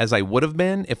I would have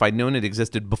been if I'd known it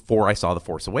existed before I saw The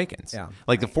Force Awakens. Yeah.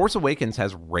 Like, The Force Awakens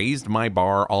has raised my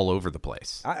bar all over the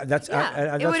place. It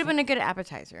would have been a good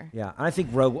appetizer. Yeah, I think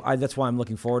that's why I'm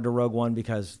looking forward to Rogue One,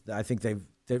 because I think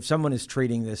someone is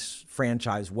treating this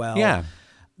franchise well. Yeah.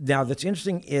 Now, that's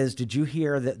interesting is, did you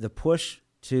hear that the push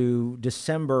to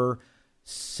December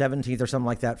 17th or something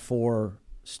like that for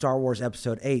Star Wars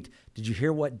Episode 8, did you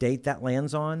hear what date that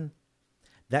lands on?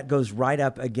 That goes right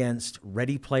up against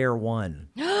Ready Player One.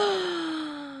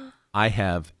 I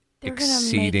have They're gonna make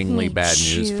exceedingly me bad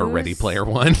news for choose? Ready Player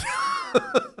One.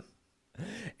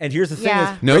 And here's the thing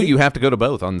Yeah. is, No, you have to go to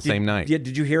both on the same night.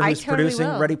 did you hear I who's totally producing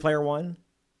will. Ready Player One?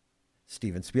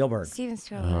 Steven Spielberg. Steven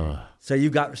Spielberg. So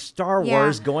you've got Star Yeah.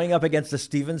 Wars going up against the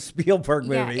Steven Spielberg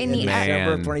Yeah, movie in in the-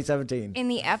 December of Man. 2017. In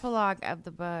the epilogue of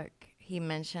the book, he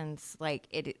mentions like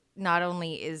it not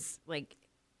only is like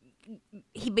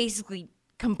he basically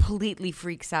completely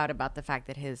freaks out about the fact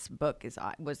that his book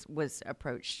was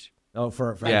approached. Oh,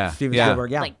 for Yeah, Steven yeah.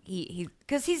 Spielberg, yeah. Like he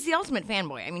because he's the ultimate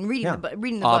fanboy. I mean, reading Yeah.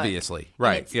 reading the book, Obviously, and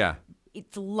right? it's- Yeah.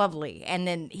 it's lovely. And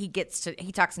then he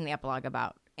talks in the epilogue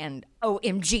about and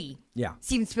OMG, Yeah.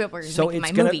 Steven Spielberg is So making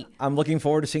it's my gonna. movie. I'm looking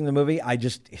forward to seeing the movie.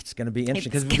 It's going to be interesting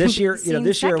because It's gonna this year, be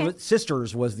seen second.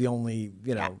 Sisters was the only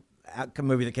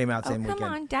movie that came out Oh same come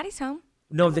weekend. on, Daddy's home.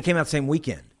 No, that came out same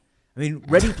weekend. I mean,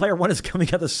 Ready Player One is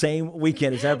coming out the same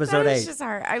weekend as Episode That is 8. just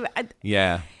hard.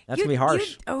 Yeah. That's gonna be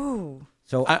harsh. Oh,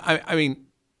 So I mean,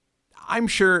 I'm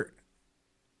sure.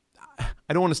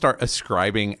 I don't want to start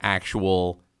ascribing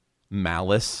actual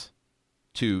malice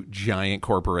to giant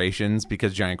corporations,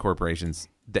 because giant corporations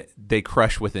they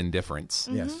crush with indifference.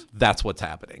 yes, That's what's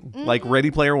happening. Like,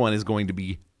 Ready Player One is going to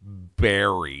be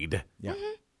buried. yeah.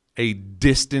 A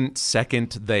distant second,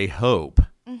 they hope.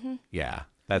 Yeah,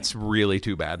 that's really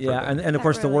too bad. For Yeah, them. and of That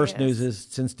course the really worst is. news is,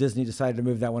 since Disney decided to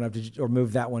move that one up,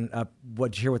 move that one up,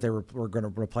 what did you hear what they were going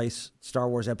to replace Star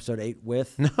Wars Episode 8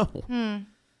 with? no.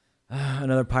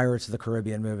 Another Pirates of the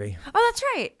Caribbean movie. oh, that's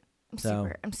right.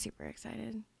 So- I'm super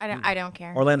excited. I don't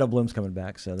care. Orlando Bloom's coming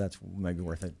back, so that's maybe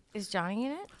worth it. Is Johnny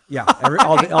in it? Yeah,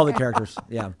 all the characters.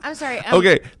 Yeah. I'm sorry.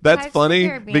 Okay, that's Pirates of the funny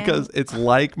Caribbean, because it's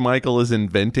like Michael is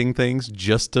inventing things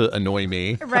just to annoy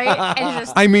me. right. And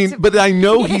just, I mean, but I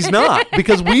know he's not,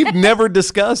 because we've never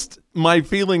discussed my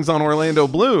feelings on Orlando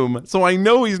Bloom, so I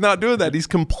know he's not doing that. He's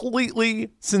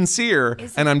completely sincere,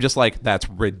 and I'm just like, that's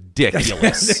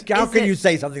ridiculous. How Is can it- you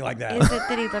say something like that? is it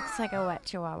that he looks like a wet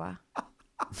chihuahua?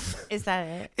 Is that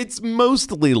it? It's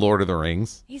mostly Lord of the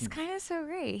Rings. He's kind of so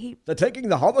great. They're taking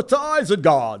the hobbits of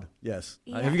God. Yes.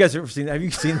 Yeah. Have you guys ever seen? Have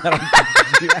you seen that?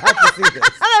 You have to see this.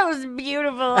 Oh, that was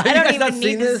beautiful. Have I you don't guys not even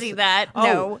seen need to this? see that.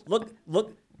 Oh, No.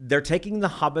 look. They're taking the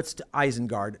hobbits to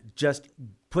Isengard. Just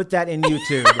put that in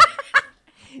YouTube.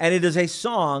 And it is a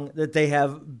song that they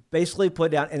have basically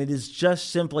put down, and it is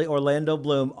just simply Orlando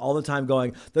Bloom all the time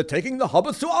going, "They're taking the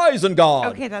hobbits to Isengard."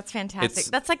 Okay, that's fantastic. It's-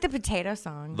 That's like the potato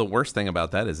song. The worst thing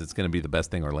about that is it's going to be the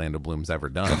best thing Orlando Bloom's ever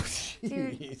done.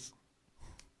 Dude.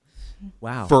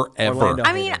 Wow. Forever. Orlando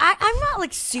I mean, hater. I'm not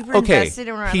like super Okay, invested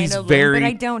in Orlando he's Bloom, very- but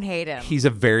I don't hate him. He's a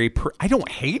very I don't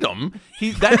hate him.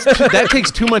 That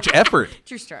takes too much effort.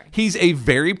 True story. He's a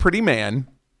very pretty man.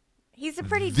 He's a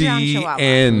pretty young The chihuahua.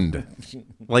 end.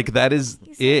 Like, that is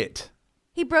it.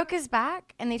 He broke his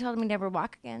back, and they told him he'd never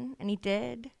walk again, and he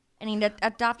did. And he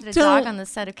adopted a dog on the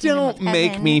set of Kingdom of Don't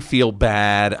make Heaven. me feel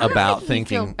bad I'm not about making you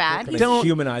thinking. feel bad. Gonna Don't-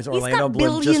 humanize He's Orlando got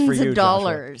Bloom just for billions you, of Joshua.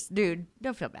 dollars, dude.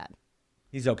 Don't feel bad.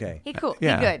 He's okay. He cool.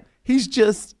 Yeah. He good. He's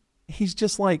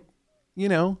just like, He's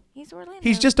Orlando.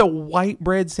 he's just a white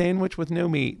bread sandwich with no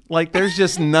meat. Like, there's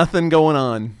just nothing going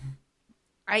on.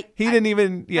 He didn't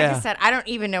even. Yeah. Like I said, I don't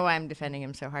even know why I'm defending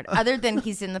him so hard. Other than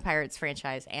he's in the Pirates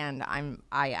franchise, and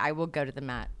I will go to the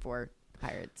mat for the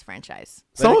Pirates franchise.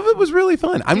 Some of it was really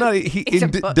fun. I'm not. It's a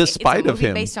book. Despite it's a of movie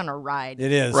him, based on a ride.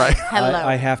 It is. Right. Hello.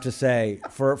 I have to say,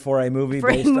 for a movie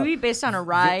based on a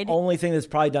ride, the only thing that's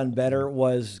probably done better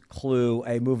was Clue,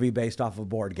 a movie based off of a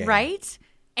board game. right?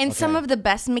 And some of the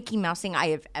best Mickey Mousing I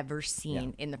have ever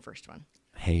seen in the first one.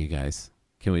 hey, you guys,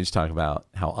 can we just talk about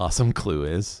how awesome Clue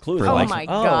is? Clue is for Oh like, my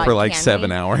God! for like can 7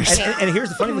 we? hours. And here's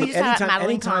the funny We thing: just had Madeline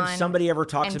anytime Kahn somebody ever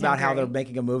talks and about Tim how they're Curry.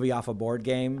 making a movie off a board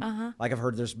game, like I've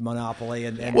heard there's Monopoly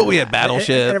and Well, we had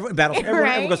Battleship. Battleship. Everyone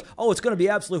Right? goes, "Oh, it's going to be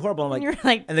absolutely horrible." I'm like, You're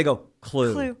like, and they go,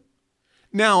 "Clue." Clue.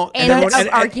 Now, And that's- that's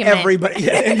argument. everybody,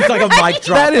 and it's like a mic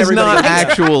drop. that is Everybody not goes,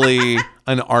 actually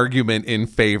an argument in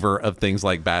favor of things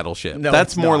like Battleship. No,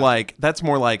 that's it's more not.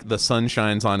 like the sun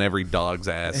shines on every dog's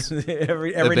ass.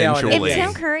 every now and then. Eventually. If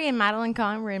Tim Curry and Madeline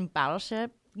Kahn were in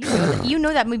Battleship, you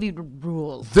know that movie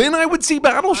rules. Then I would see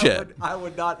Battleship. I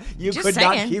would not. You Just could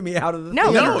not saying. keep me out of the No,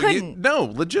 theater. you No, couldn't. no,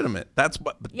 legitimate. That's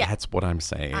Yeah. what I'm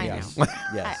saying. I Yes. know.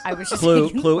 Yes. I was just Clue.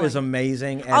 making the Clue point. is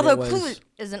amazing. And Although it was, Clue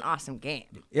is an awesome game.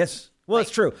 yes. Well,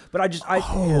 it's true. But I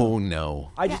Oh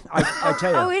no. I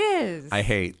tell you. Oh, it is. I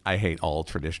hate all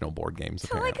traditional board games.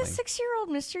 So like Apparently. a 6-year-old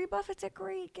mystery buff, it's a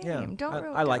great game. Yeah, Don't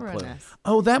I like ruin Clue. this.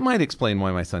 Oh, that might explain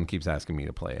why my son keeps asking me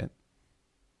to play it.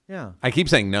 Yeah. I keep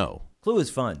saying no. Clue is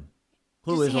fun.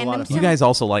 Clue Just is a hand lot him of some- You fun. guys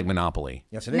also like Monopoly.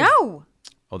 Yes, it is. No,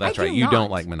 Oh, that's I right. do You not.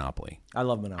 don't like Monopoly. I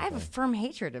love I Monopoly. have a firm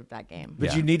hatred of that game. But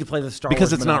Yeah. you need to play the Star Because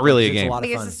Wars it's not Monopoly. really a It's game. a lot of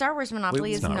Because fun. the Star Wars Monopoly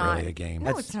It's is not not really a game.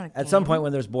 No, it's not a game. At some point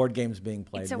when there's board games being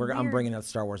played, It's a I'm weird- bringing out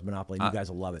Star Wars Monopoly. You guys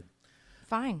will love it.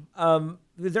 Fine.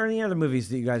 Is there any other movies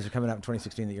that you guys are coming out in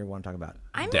 2016 that you want to talk about?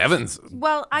 Devon's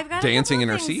Well, I've got dancing a in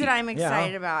her couple things seat. that I'm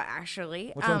excited about.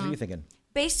 Actually, Which ones are you thinking?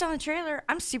 based on the trailer,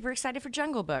 I'm super excited for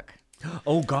Jungle Book.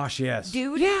 Oh gosh, yes.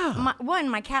 Dude, Yeah.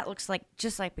 my cat looks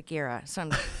just like Bagheera, so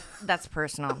that's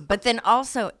personal. But then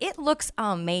also, it looks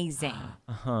amazing.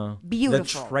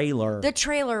 Beautiful. The trailer. The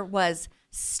trailer was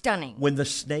stunning. When the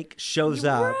snake shows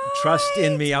up, trust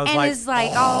in me. I was and like, it's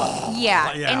like, oh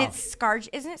yeah. Yeah. And it's Scar.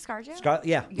 Isn't it ScarJo? Scott,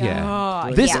 yeah. Yeah.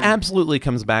 Oh, This yeah. absolutely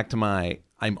comes back to my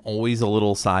I'm always a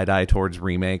little side eye towards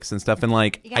remakes and stuff. And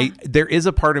like Yeah. there is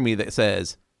a part of me that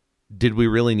says, did we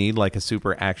really need like a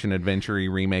super action adventure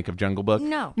remake of Jungle Book?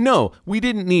 No. No, we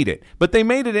didn't need it. But they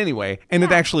made it anyway, and it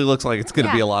Yeah. actually looks like it's gonna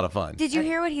Yeah. be a lot of fun. Did you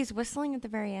hear what he's whistling at the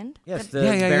very end? Yes, The- the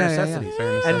Yeah, yeah, Bare yeah, yeah, Necessities. yeah.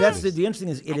 Bare And that's Necessities. the interesting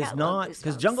is it I is got not goosebumps.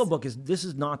 because Jungle Book this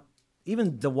is not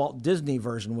even the Walt Disney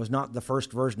version was not the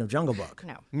first version of Jungle Book.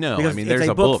 No. No, because I mean it's there's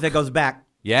a a book. that goes back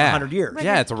Yeah. 100 years.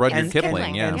 Yeah, it's a Rudyard And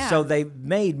Kipling. Yeah. And Yeah. so they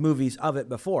made movies of it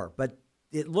before, but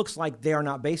it looks like they are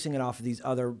not basing it off of these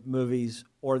other movies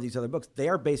or these other books. They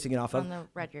are basing it off of On the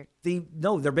Rudyard.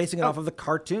 they're basing it off of the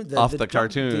cartoon. Off the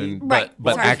cartoon, Right.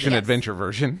 but Sorry, action yes. adventure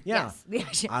version. Yeah. Yes, the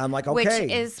action- I'm like, Which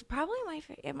okay. is probably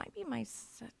it might be my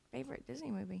favorite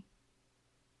Disney movie.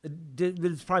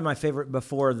 It's probably my favorite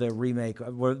before the remake,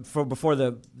 before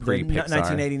the Pre-Pixar.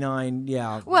 1989.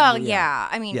 Yeah. Well, yeah.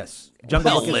 I mean, Yes. Jungle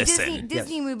Well, Book is- listen.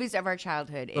 Disney movies of our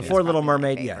childhood. it is Before Little probably my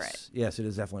Mermaid, favorite. yes, it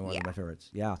is definitely one of Yeah. my favorites.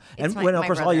 Yeah, It's and my- when of my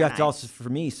course all brother you and have to I. also for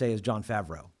me say is Jon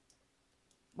Favreau.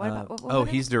 What about what Oh, was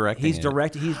it? he's directing. He's it.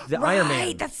 directed. He's the right. Iron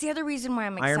Man. That's the other reason why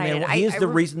I'm Iron excited. Man. He is the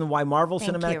re- reason why Marvel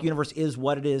Thank Cinematic you. Universe is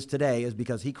what it is today is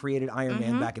because he created Iron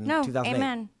Man back in No,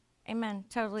 2008. amen.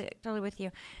 Totally with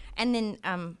you. And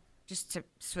then just to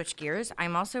switch gears,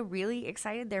 I'm also really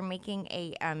excited. They're making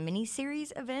a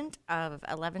mini-series event of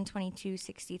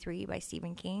 11/22/63 by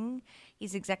Stephen King.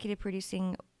 He's executive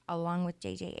producing along with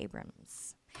J.J.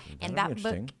 Abrams. And That'll that be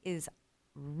book interesting. is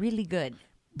really good.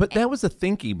 But that was a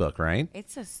Thinky book, right?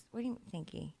 It's what do you think?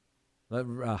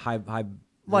 High,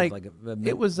 Like, a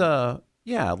it was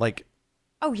yeah, like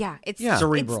Oh yeah, it's Yeah.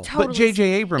 Cerebral. It's But totally, J.J.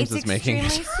 Abrams it's is making it.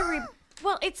 extremely cerebral.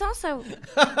 Well, it's also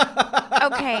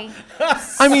okay.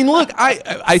 I mean, look,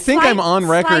 I think I'm on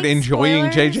record slight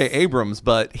enjoying spoilers. J.J. Abrams,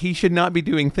 but he should not be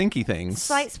doing thinky things.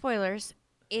 Slight spoilers.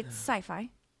 It's sci-fi,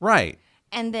 Right.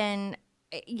 and then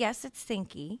yes, it's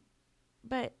thinky,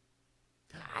 but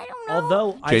I don't know.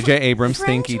 Although J.J. Abrams'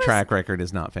 Fringe thinky was- track record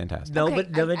is not fantastic. no, Okay,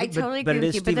 but no, I totally but agree it with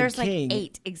is you. But Stephen there's King. like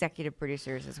 8 executive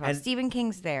producers as well. And- Stephen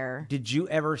King's there. Did you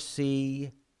ever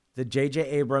see the J.J.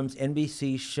 Abrams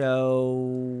NBC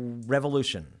show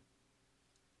Revolution?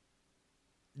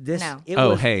 This, No. it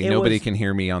Oh, was- hey, it nobody was- can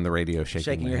hear me on the radio shaking,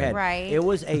 shaking your head. Right. It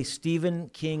was a Stephen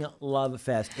King love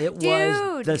fest. It was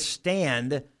Dude. The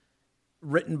Stand,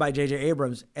 written by J.J.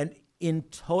 Abrams, and in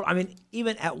total, I mean,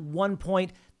 even at one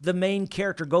point, the main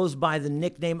character goes by the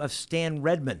nickname of Stan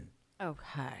Redman. Oh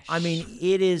hush. I mean,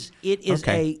 it is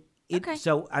Okay. Okay.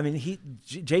 So I mean,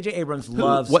 J.J. Abrams Who-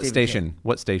 loves what Stephen station? King.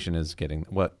 What station is getting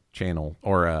what? channel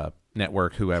or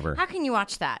network, whoever. How can you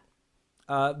watch that?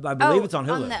 I believe it's on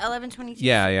Hulu. On the 11/22.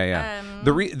 Yeah.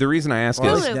 The reason I ask Or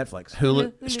at is least Hulu. Netflix.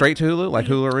 Hulu, straight to Hulu, like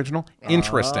Hulu original.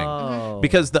 Interesting,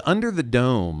 because the Under the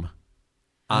Dome,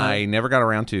 I never got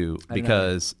around to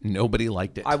because nobody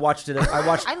liked it. I watched it. I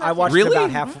watched Really?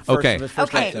 about half. First Okay. of the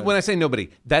first Okay. episode. When I say nobody,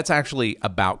 that's actually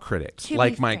about critics. To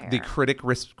Like be the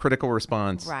fair. critical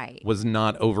response Right. was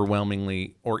not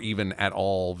overwhelmingly or even at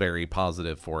all very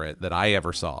positive for it that I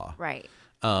ever saw. Right.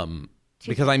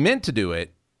 Because I meant to do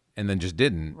it and then just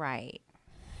didn't. Right.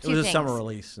 It was a things. summer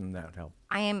release, and that helped.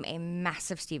 I am a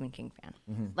massive Stephen King fan.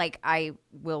 Mm-hmm. Like, I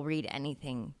will read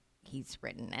anything he's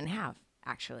written and have,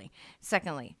 actually.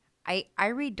 Secondly, I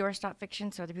read doorstop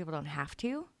fiction so other people don't have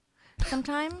to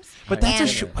sometimes. But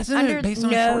that's And wasn't it based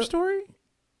on a short story?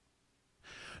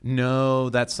 No,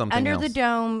 that's something Under else. the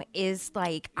Dome is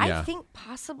like, Yeah. I think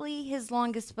possibly his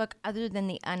longest book other than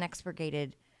the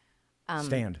unexpurgated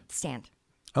Stand.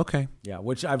 Okay. Yeah,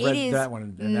 which I've It read is that one.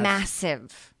 And that's-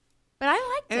 massive. But I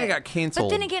liked And it. it got canceled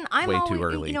But then again, I'm way always, too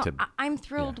early you know, to- I'm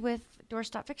thrilled with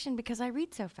doorstop fiction because I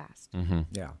read so fast.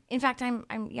 Yeah. In fact, I'm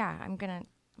gonna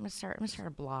start a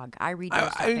blog. I read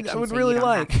doorstop I fiction. would so really you don't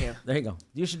like- have to. There you go.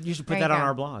 You should put There that you on go.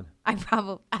 our blog. I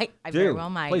very Do well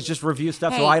might. please just review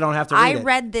stuff so Hey, I don't have to read I it.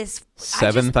 read this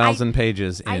 7,000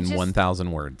 pages I in just-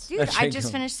 1,000 words. Dude, There I you just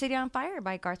go. finished City on Fire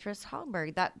by Garth Rose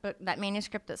Hallberg. That book, that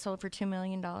manuscript that sold for $2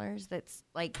 million. That's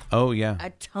like Oh, yeah. a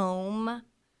tome,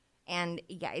 and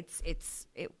yeah,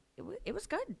 it was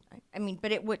good. I mean,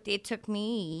 but it took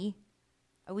me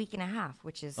a week and a half,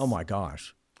 which is Oh my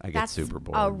gosh. I get that's super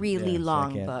bored. a really Yes, I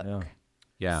long can't- book. yeah.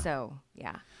 Yeah. So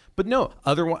yeah, But no,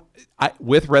 otherwise,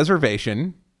 with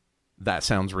reservation, that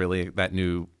sounds really, that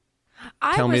new,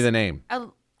 tell me the name.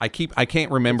 I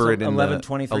can't remember It's it in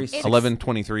 11/23. the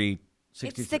 11/23.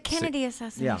 it's the Kennedy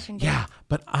assassination. day. Yeah,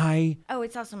 but I Oh,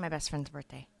 it's also my best friend's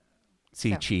birthday.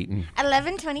 see So. cheating.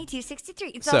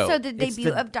 11/22/63. It's So- also the It's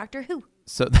debut the- of Doctor Who.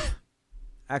 So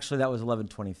Actually, that was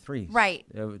 11/23. Right.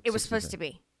 It It was supposed to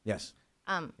be. Yes.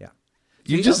 Yeah.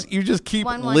 you just keep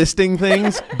 1-1. listing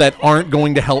things that aren't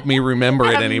going to help me remember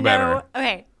it any better.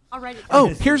 Okay, I'll write it down. Oh,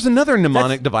 here's another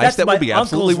mnemonic device that my will be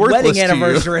absolutely uncle's worthless wedding to you.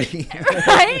 anniversary.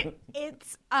 Right?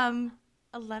 It's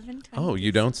 11/22. Oh,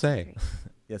 you don't say.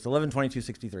 Yes,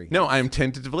 11/22/63. No, I'm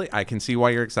tentatively. I can see why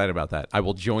you're excited about that. I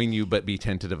will join you, but be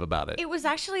tentative about it. It was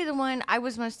actually the one I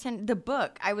was the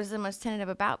book I was the most tentative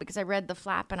about because I read the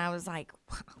flap and I was like,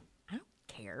 wow, I don't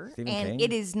care. Stephen and King?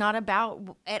 it is not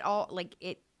about at all like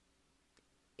it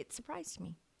surprised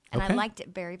me. And Okay. I liked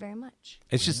it very, very much.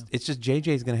 It's just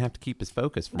JJ's going to have to keep his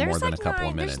focus for more than a couple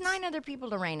of minutes. There's 9 other people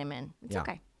to rein him in. It's Yeah.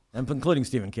 okay. And including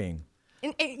Stephen King.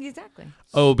 Exactly.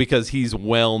 Oh, because he's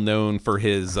well known for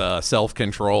his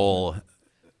self-control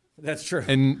That's true.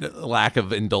 and lack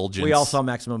of indulgence. We all saw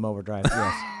Maximum Overdrive.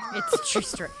 Yes. It's a true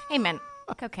story. Hey, man,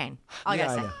 cocaine. All I Yeah,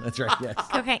 gotta I say. know. That's right.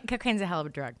 Yes. Cocaine's a hell of a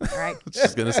drug. All right.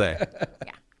 Just going to say.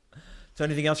 Yeah. So,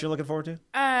 anything else you're looking forward to?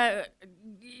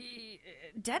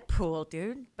 Deadpool,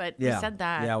 dude. But Yeah. we said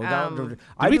that. Yeah.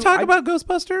 Did we talk about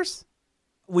Ghostbusters?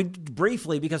 We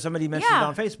briefly because somebody mentioned Yeah. it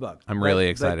on Facebook. I'm really But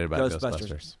excited about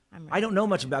Ghostbusters. I don't know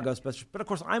much about Ghostbusters, but of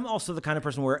course, I'm also the kind of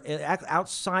person where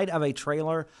outside of a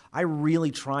trailer, I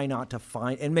really try not to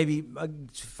find, and maybe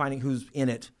finding who's in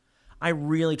it. I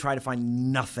really try to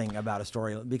find nothing about a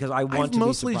story because I want I've to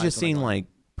mostly be surprised just when I seen go. like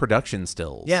production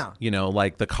stills. Yeah. You know,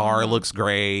 like the car looks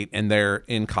great and they're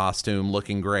in costume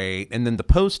looking great. And then the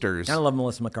posters I love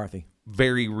Melissa McCarthy.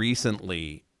 very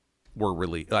recently were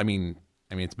released. I mean,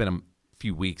 it's been a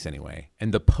few weeks anyway.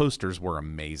 And the posters were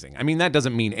amazing. I mean, that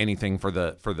doesn't mean anything for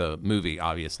the movie,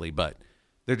 obviously, but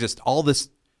they're just all this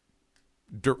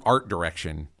art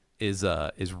direction is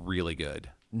really good.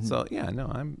 Mm-hmm. So yeah, no,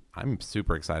 I'm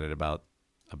super excited about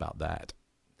that.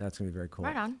 That's going to be very cool.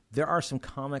 Right on. There are some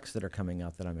comics that are coming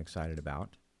out that I'm excited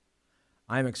about.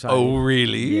 I'm excited. Oh,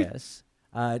 really? Yes.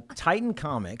 Titan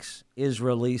Comics is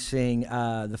releasing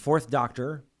the Fourth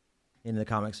Doctor in the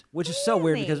comics, which is so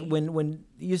weird because Really? when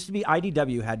it used to be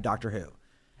IDW had Doctor Who,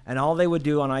 and all they would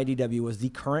do on IDW was the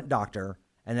current Doctor,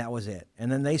 and that was it.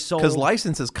 And then they sold Because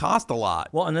licenses cost a lot.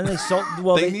 well, and then they sold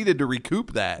well they needed to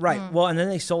recoup that. right. Well, and then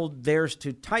they sold theirs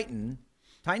to Titan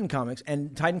Comics,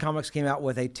 and Titan Comics came out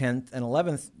with a 10th and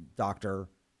 11th Doctor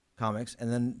comics,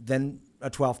 and then a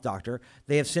 12th Doctor.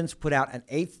 They have since put out an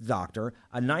 8th Doctor,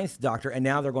 a 9th Doctor, and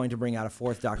now they're going to bring out a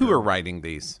 4th Doctor. Who are writing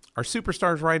these? Are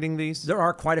superstars writing these? There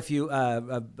are quite a few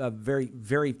very,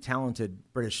 very talented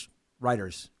British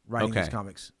writers writing these Okay.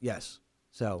 comics. Yes.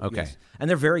 So, Okay. yes. And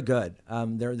they're very good.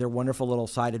 They're wonderful little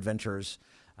side adventures.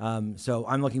 So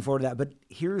I'm looking forward to that. But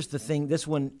here's the thing. This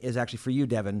one is actually for you,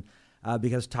 Devin,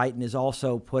 because Titan is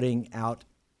also putting out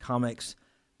comics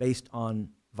based on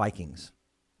Vikings.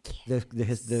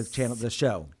 The channel, the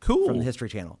show, Cool. from the History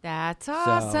Channel. That's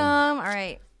awesome. All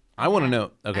right. I want to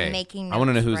know. Okay, I'm making I want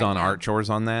to know notes who's right on now. Art Chores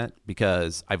on that,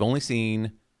 because I've only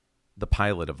seen the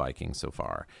pilot of Vikings so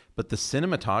far, but the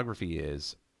cinematography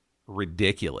is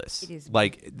ridiculous. It is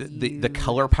like the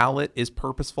color palette is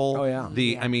purposeful. Oh,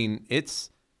 yeah. I mean,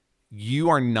 you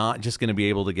are not just going to be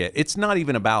able to get. It's not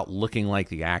even about looking like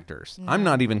the actors. I'm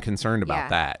not even concerned about Yeah.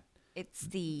 that. It's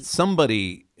the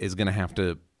Somebody is going to have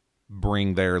to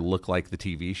bring their look like the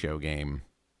TV show game.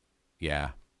 Yeah.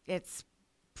 it's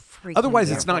freaking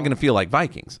Otherwise, it's not beautiful. going to feel like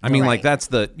Vikings. I mean, like Right. that's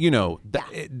the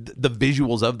the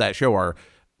visuals of that show are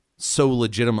so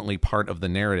legitimately part of the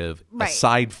narrative, Right.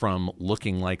 aside from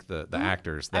looking like the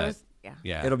actors. That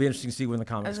yeah, It'll be interesting to see when the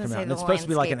comics was gonna come out. say And the it's supposed to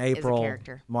be like in landscape is a April,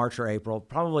 character. March or April,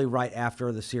 probably right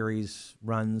after the series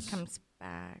runs. comes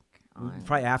back on.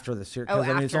 Probably after the series. Oh,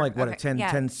 I mean, it's only like, after. what, a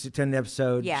Okay. 10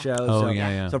 episode Yeah. show. Oh, so,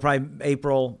 yeah. So probably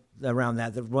April, around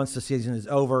that. Once the season is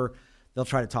over, they'll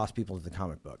try to toss people to the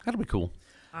comic book. that'll be cool.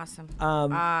 Awesome.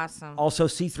 Um, Awesome. Also,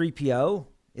 C-3PO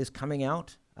is coming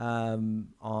out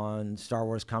on Star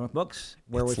Wars comic books,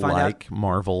 where It's we find like out.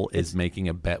 Marvel is making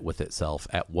a bet with itself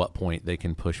at what point they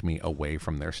can push me away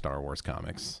from their Star Wars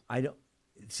comics. I don't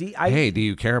see. Hey, do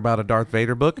you care about a Darth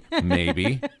Vader book?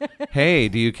 Maybe. Hey,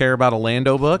 do you care about a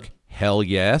Lando book? Hell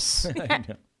yes.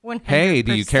 100%. Hey,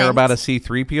 do you care about a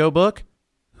C-3PO book?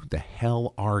 Who the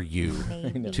hell are you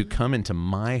to come into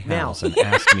my house and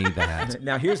ask me that?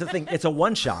 Now, here's the thing: it's a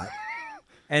one shot,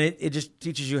 and it just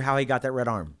teaches you how he got that red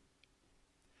arm.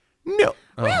 No.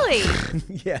 Really?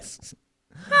 Yes.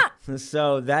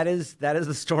 So that is the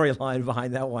storyline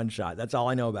behind that one shot. That's all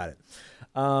I know about it.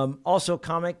 Also,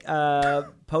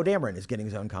 Poe Dameron is getting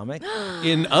his own comic,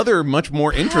 In other much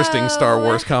more interesting Star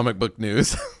Wars comic book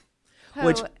news,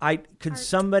 which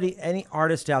any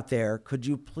artist out there, could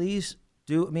you please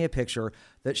do me a picture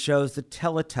that shows the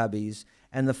Teletubbies,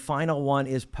 and the final one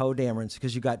is Poe Dameron's,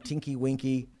 because you got Tinky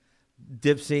Winky,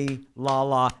 Dipsy,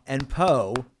 Lala, and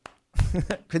Poe.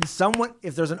 Could someone,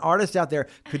 if there's an artist out there,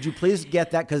 could you please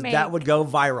get that, because that would go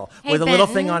viral Hey, with a little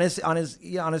Benton. thing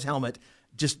on his helmet.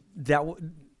 Just that.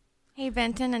 Hey,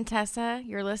 Benton and Tessa,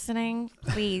 you're listening.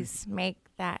 Please make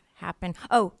that happen.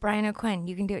 Oh, Brian O'Quinn,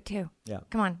 you can do it too. Yeah.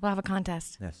 Come on, we'll have a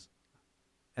contest. Yes.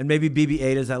 And maybe BB-8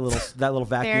 is that little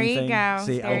vacuum There you thing. go.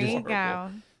 See, There you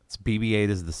go. it's BB-8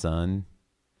 is the son,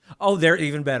 Oh, they're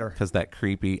even better. because that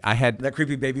creepy. That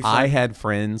creepy baby. I son. had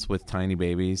friends with tiny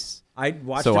babies, I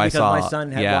watched so it I because saw. my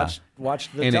son had yeah.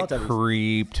 watched the and it Teletubbies.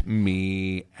 creeped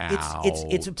me out.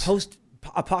 It's a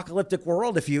post-apocalyptic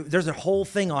world. There's a whole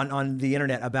thing on the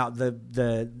internet about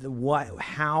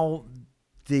how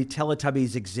the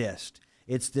Teletubbies exist.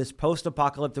 It's this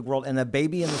post-apocalyptic world, and the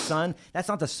baby and the sun. That's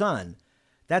not the sun.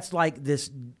 That's like this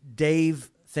Dave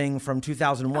thing from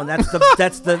 2001. That's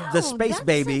the space that's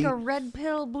baby. like a red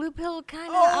pill, blue pill kind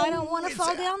of. Oh, I don't want to it's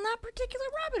fall down that particular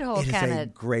rabbit hole It is kind a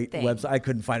of great thing. website. I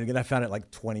couldn't find it again. I found it like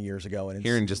 20 years ago. And it's,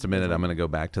 Here in just a minute, I'm going to go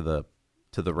back to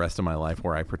the rest of my life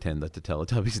where I pretend that the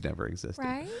Teletubbies never existed.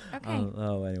 Right? Okay.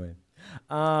 Anyway.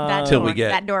 that Till door, we get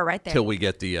that door right there. Till we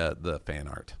get the fan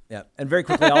art. Yeah, and very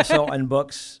quickly also in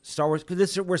books, Star Wars. Because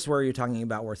this is where you're talking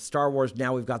about where Star Wars.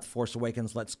 Now we've got the Force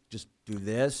Awakens. Let's just do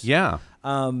this. Yeah.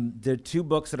 The two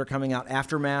books that are coming out,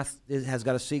 Aftermath has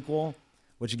got a sequel,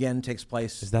 which again takes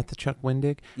place. Is that the Chuck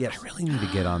Wendig? Yes. I really need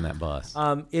to get on that bus.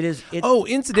 It is. Oh,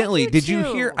 incidentally, I do did you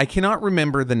too. hear? I cannot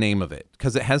remember the name of it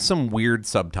because it has some weird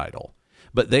subtitle.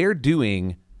 But they are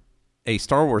doing a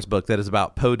Star Wars book that is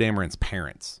about Poe Dameron's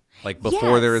parents. Like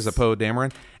before there is a Yes. Poe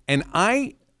Dameron. And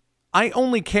I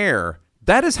only care.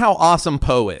 That is how awesome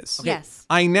Poe is. Yes.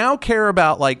 I now care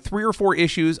about like 3 or 4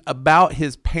 issues about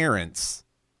his parents.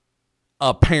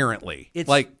 Apparently. It's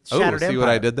like, Shattered see Empire. what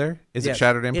I did there? Is Yes. it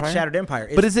Shattered Empire? It's Shattered Empire.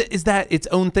 But is that its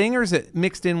own thing, or is it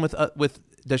mixed in with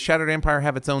does Shattered Empire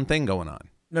have its own thing going on?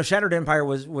 No, Shattered Empire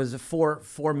was a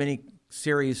four mini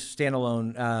series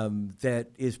standalone that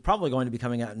is probably going to be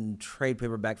coming out in trade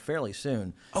paperback fairly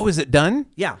soon. Oh, is it done?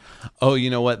 Yeah. Oh,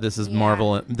 you know what? This is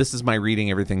Marvel. This is my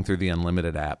reading everything through the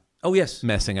Unlimited app, Oh yes.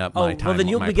 messing up Oh my time. well, then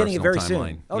you'll my be getting it personal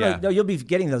very timeline. soon. Oh yeah. no, you'll be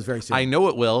getting those very soon. I know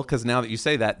it will because now that you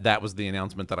say that, that was the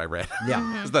announcement that I read.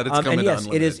 Yeah. is that it's coming and yes,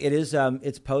 to it Unlimited. is.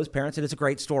 It's Poe's parents, and it's a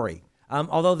great story.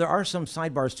 Although there are some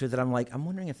sidebars to it that I'm like, I'm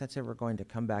wondering if that's ever going to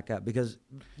come back up, because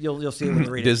you'll see it when you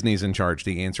read it. Disney's in charge.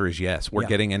 The answer is yes. We're Yeah.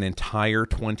 getting an entire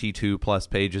 22 plus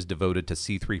pages devoted to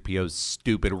C-3PO's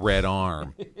stupid red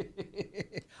arm.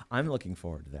 I'm looking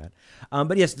forward to that.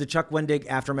 But yes, the Chuck Wendig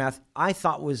Aftermath I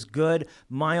thought was good.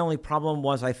 My only problem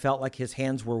was I felt like his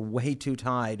hands were way too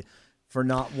tied for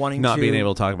not wanting Not to being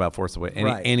able to talk about Force Awakens,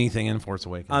 Right. anything in Force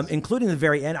Awakens. including the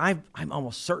very end. I'm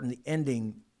almost certain the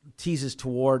ending teases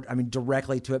toward,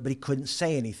 directly to it, but he couldn't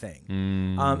say anything.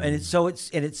 And it's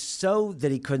so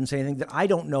that he couldn't say anything that I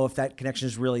don't know if that connection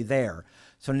is really there.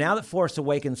 So now that Force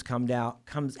Awakens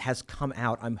has come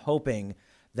out, I'm hoping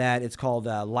that it's called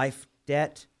Life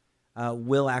Debt.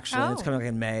 Will actually, and it's coming out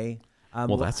in May.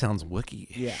 Well, that sounds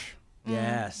Wookiee-ish. Yeah.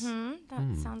 Yes.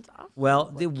 That sounds awful.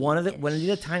 Well, one of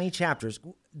the tiny chapters,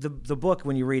 the book,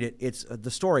 when you read it, it's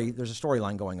the story. There's a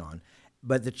storyline going on,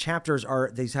 but the chapters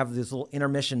they have these little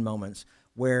intermission moments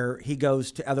where he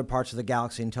goes to other parts of the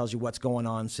galaxy and tells you what's going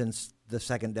on since the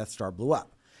second Death Star blew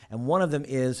up. And one of them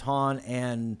is Han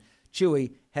and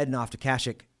Chewie heading off to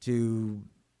Kashyyyk to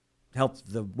help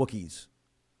the Wookiees,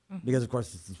 because of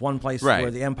course it's one place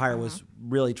where the Empire was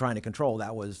really trying to control.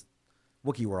 That was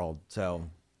Wookiee world. So.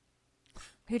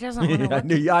 Who doesn't want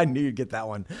to I knew you'd get that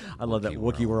one. I love that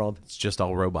Wookiee world. It's just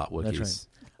all robot Wookiees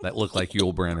that look like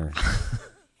Yul Brynner.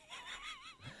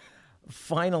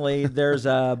 Finally, there's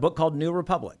a book called New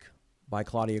Republic by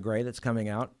Claudia Gray that's coming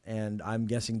out, and I'm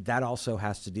guessing that also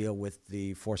has to deal with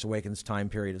the Force Awakens time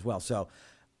period as well. So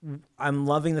I'm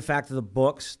loving the fact that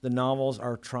the novels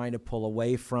are trying to pull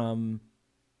away from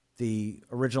the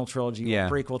original trilogy,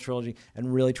 prequel trilogy,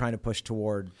 and really trying to push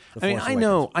toward the Force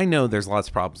Awakens. I know there's lots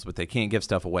of problems, but they can't give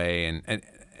stuff away,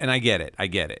 and I get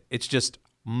it. It's just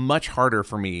much harder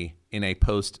for me in a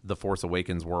post The Force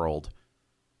Awakens world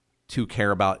to care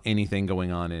about anything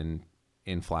going on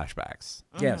in flashbacks.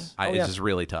 Yes. It's just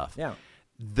really tough. Yeah.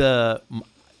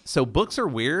 So books are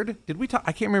weird. Did we talk?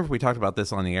 I can't remember if we talked about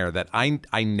this on the air, that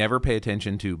I never pay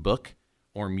attention to book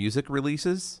or music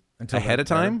releases ahead of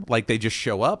time. Like, they just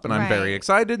show up and I'm very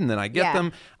excited, and then I get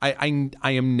them. I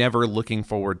am never looking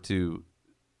forward to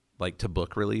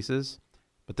book releases.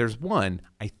 But there's one.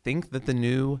 I think that the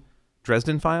new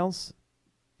Dresden Files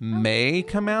may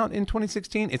come out in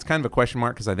 2016. It's kind of a question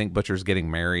mark because I think Butcher's getting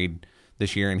married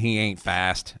this year and he ain't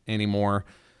fast anymore.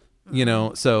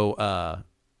 So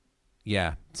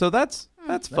so that's fun.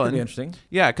 That'd be interesting.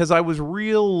 Yeah, because I was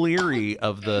real leery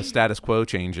of the status quo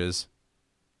changes.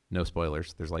 No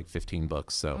spoilers. There's like 15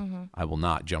 books, so I will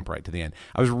not jump right to the end.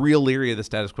 I was real leery of the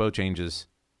status quo changes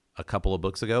a couple of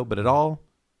books ago, but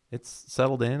it's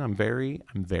settled in. I'm very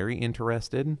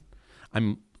interested.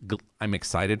 I'm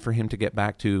excited for him to get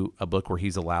back to a book where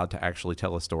he's allowed to actually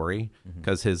tell a story,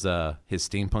 because his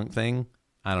steampunk thing,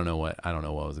 I don't know what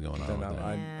was going on with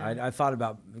that. I thought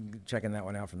about checking that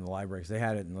one out from the library, because they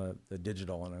had it in the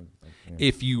digital. And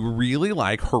If you really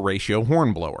like Horatio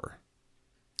Hornblower.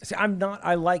 See, I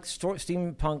like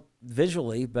steampunk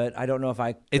visually, but I don't know if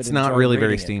I could It's not really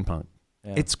very it. steampunk.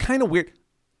 Yeah. It's kind of weird.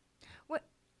 What?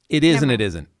 It is and it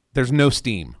isn't. There's no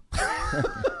steam.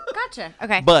 Gotcha.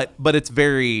 Okay. But it's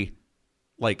very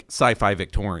like sci-fi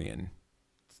Victorian.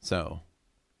 So.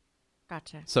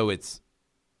 Gotcha. So it's.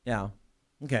 Yeah.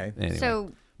 Okay. Anyway.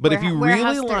 So, but if you really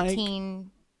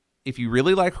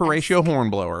like Horatio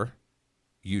Hornblower,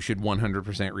 you should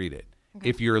 100% read it. Okay.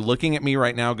 If you're looking at me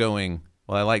right now going,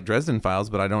 well, I like Dresden Files,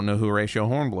 but I don't know who Horatio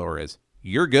Hornblower is,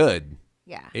 you're good.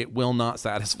 Yeah. It will not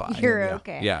satisfy. You're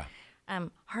okay. Yeah.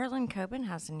 Harlan Coben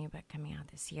has a new book coming out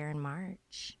this year in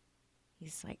March.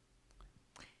 He's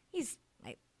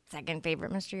my second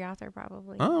favorite mystery author,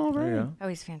 probably. Oh, right. Yeah. Oh,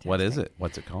 he's fantastic. What is it?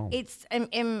 What's it called? It's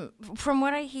from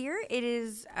what I hear, it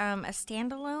is a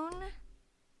standalone,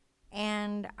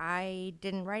 and I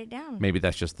didn't write it down. Maybe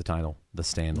that's just the title, The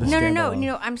Standalone.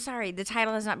 No. I'm sorry. The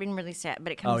title has not been released yet,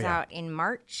 but it comes out in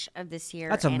March of this year.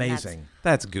 That's amazing.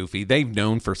 That's goofy. They've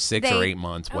known for 6 or 8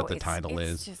 months what the title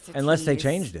is. Unless they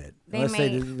changed it. Unless they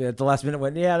did, at the last minute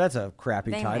went, yeah, that's a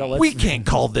crappy title. We can't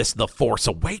call this The Force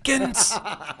Awakens.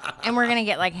 And we're going to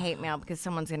get like hate mail because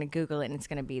someone's going to Google it and it's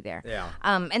going to be there. Yeah.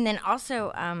 And then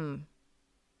also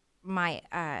my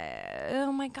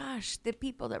oh my gosh, the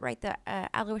people that write the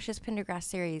Aloysius Pendergrass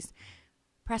series,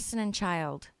 Preston and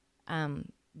Child,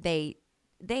 they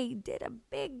did a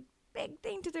big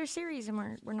thing to their series,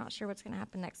 and we're not sure what's going to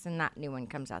happen next. And that new one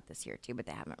comes out this year too, but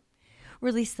they haven't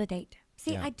released the date.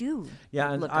 See, I do.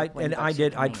 Yeah, and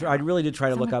I really did try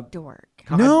to look up. Dork.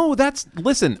 No,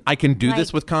 listen. I can do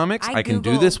this with comics. I can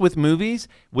do this with movies,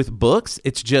 with books.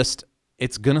 It's just.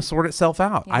 It's going to sort itself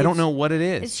out. I don't know what it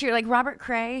is. It's true. Like Robert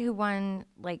Cray, who won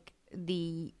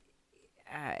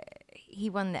he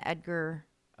won the Edgar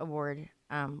Award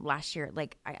last year.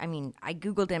 Like, I mean, I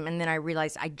Googled him and then I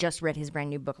realized I just read his brand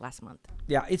new book last month.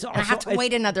 Yeah, it's also, And I have to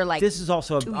wait another This is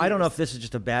also. I don't know years. if this is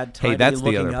just a bad time that's to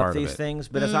be the looking other up part of these it. things.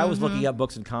 But as I was looking up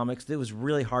books and comics, it was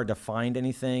really hard to find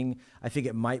anything. I think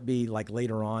it might be like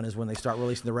later on is when they start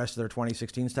releasing the rest of their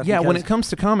 2016 stuff. Yeah, when because- it comes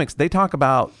to comics, they talk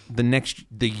about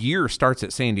the year starts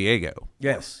at San Diego.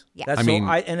 Yes. Yeah. That's I mean-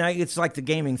 it's like the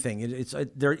gaming thing.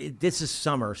 This is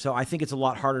summer, so I think it's a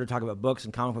lot harder to talk about books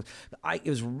and comic books. It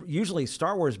was usually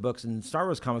Star Wars books and Star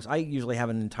Wars comics. I usually have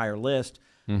an entire list,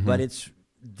 but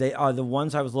they are the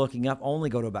ones I was looking up only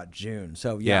go to about June.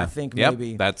 So I think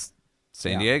maybe that's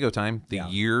San Diego time. The Yeah.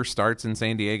 year starts in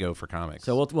San Diego for comics.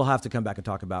 So we'll have to come back and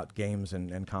talk about games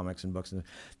and comics and books.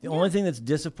 The only thing that's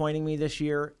disappointing me this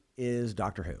year is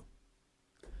Doctor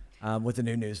Who, with the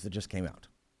new news that just came out.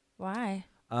 Why?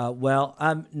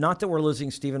 Not that we're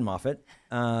losing Stephen Moffat.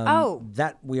 Oh.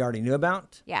 That we already knew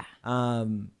about. Yeah.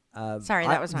 Sorry,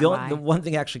 that was my the why. one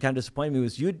thing actually kind of disappointed me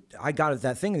was I got at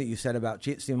that thing that you said about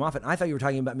Stephen Moffat. And I thought you were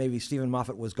talking about maybe Stephen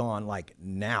Moffat was gone like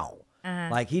now,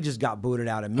 like he just got booted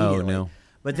out immediately. no.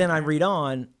 But then I read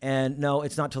on, and no,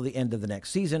 it's not till the end of the next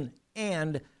season.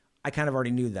 And I kind of already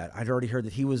knew that. I'd already heard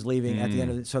that he was leaving at the end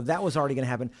of it, so that was already going to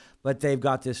happen. But they've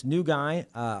got this new guy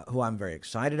who I'm very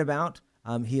excited about.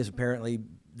 He is apparently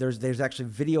there's actually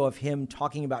video of him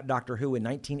talking about Doctor Who in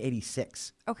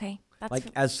 1986. Okay. That's Like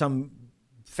as some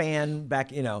fan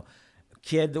back,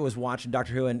 kid that was watching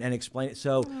Doctor Who and explain it.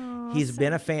 So he's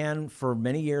been a fan for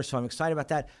many years, so I'm excited about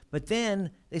that. But then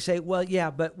they say, well,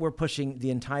 yeah, but we're pushing the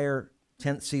entire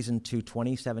 10th season to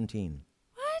 2017.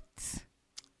 what?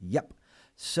 Yep.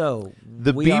 So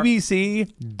the we are-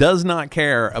 BBC does not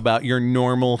care about your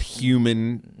normal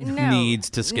human No. needs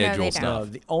to No, schedule they stuff. No,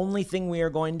 the only thing we are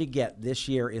going to get this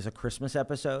year is a Christmas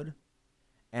episode.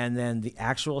 And then the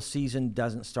actual season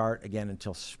doesn't start again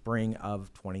until spring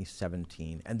of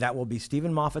 2017. And that will be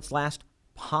Stephen Moffat's last,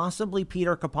 possibly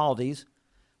Peter Capaldi's.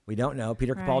 We don't know.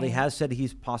 Peter Capaldi Right. has said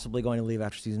he's possibly going to leave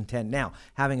after season 10. Now,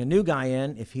 having a new guy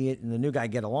in, if he and the new guy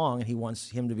get along and he wants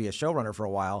him to be a showrunner for a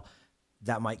while,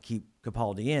 that might keep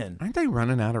Capaldi in. Aren't they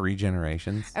running out of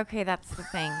regenerations? Okay, that's the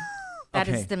thing. That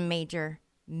is Okay. the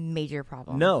major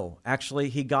problem. No, actually,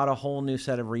 he got a whole new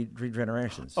set of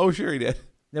regenerations. Oh, sure he did.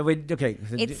 No, wait, okay.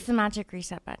 It's the magic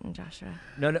reset button, Joshua.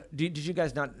 No. Did you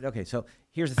guys not? Okay, so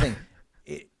here's the thing.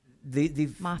 The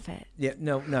Moffat. yeah,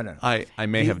 no. I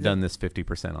may have done this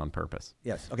 50% on purpose.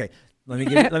 Yes. Okay. Let me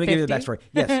give you the 50? backstory.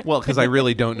 Yes. Well, because I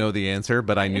really don't know the answer,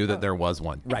 but I knew that there was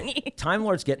one. Right. Time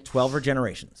Lords get 12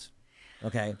 regenerations.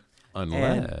 Okay.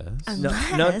 Unless.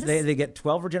 No, they get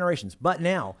 12 regenerations. But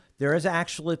now there is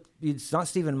actually, it's not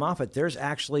Stephen Moffat. There's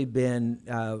actually been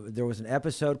there was an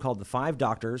episode called The Five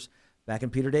Doctors back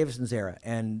in Peter Davison's era,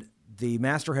 and the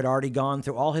Master had already gone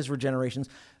through all his regenerations.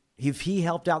 If he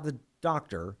helped out the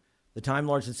Doctor, the Time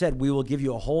Lords had said, "We will give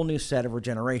you a whole new set of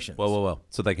regenerations." Whoa.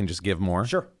 So they can just give more?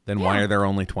 Sure. Then why are there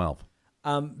only 12?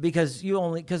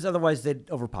 Because otherwise they'd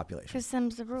overpopulation. Because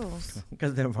them's the rules.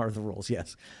 Because they're part of the rules.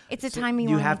 Yes. It's a timey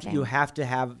you wimey have to thing.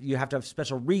 you have to have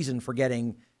special reason for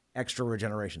getting extra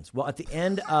regenerations. Well, at the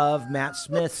end of Matt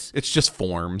Smith's It's just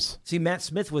forms. Matt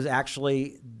Smith was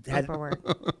actually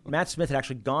Paperwork. Matt Smith had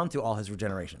actually gone through all his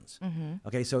regenerations. Mm-hmm.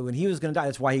 Okay, so when he was going to die,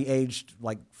 that's why he aged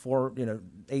like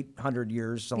 800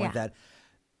 years, something like Yeah. that.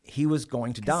 He was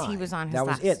going to 'Cause die. he was on his That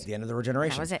was last. it. The end of the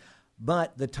regeneration. That was it.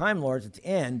 But the Time Lords at the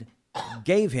end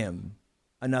gave him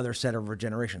another set of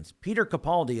regenerations. Peter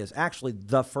Capaldi is actually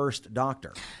the first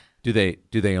Doctor. Do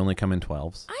they only come in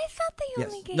 12s? I thought they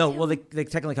Yes. only gave No, him- well, they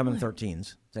technically come in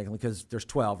 13s, technically, because there's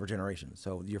 12 regenerations.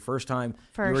 So your first time, you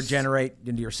First. regenerate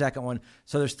into your second one.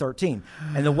 So there's 13.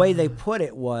 And the way they put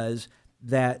it was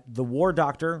that the War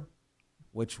Doctor,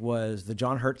 which was the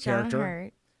John Hurt John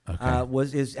character,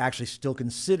 Hurt. is actually still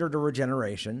considered a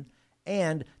regeneration.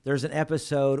 And there's an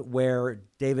episode where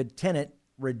David Tennant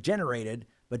regenerated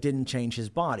but didn't change his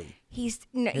body. He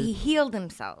healed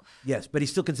himself. Yes, but he's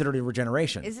still considered a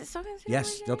regeneration. Is it still considered? Yes,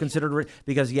 still considered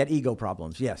because he had ego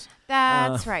problems. Yes.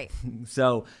 That's right.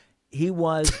 So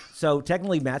so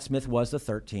technically Matt Smith was the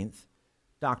 13th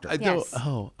Doctor. Yes.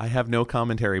 I have no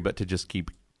commentary but to just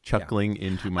keep chuckling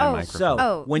into my Oh, microphone.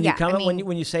 So when you yeah, come I mean-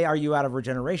 when you say are you out of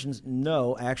regenerations?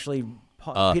 No, actually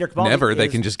Peter Capaldi never. They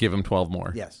is- can just give him 12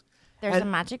 more. Yes. There's And- a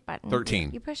magic button.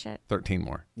 13. You push it. 13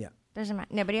 more. Yeah. There's a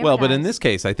nobody ever Well, but in does. this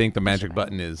case, I think the magic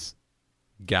button is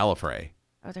Gallifrey.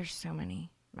 Oh, there's so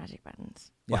many magic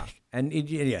buttons. Yeah. And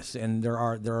yes, and there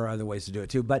are other ways to do it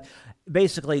too, but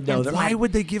basically no. Hence there- Why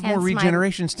would they give more hence my-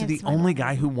 regenerations to the hence my only button.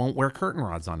 guy who won't wear curtain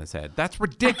rods on his head? That's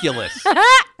ridiculous.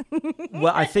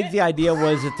 Well, I think the idea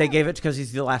was that they gave it because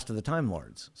he's the last of the Time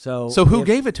Lords. So So who if-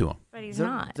 gave it to him? But he's the,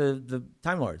 not. the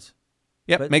Time Lords?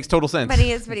 Yep, But- makes total sense. But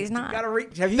he is, but he's not.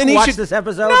 Have you Then he watched should- this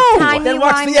episode? No! Then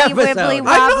watch the Timey-wimey, episode. wibbly-wobbly.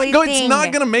 I feel like it's thing.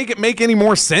 not going to make it make any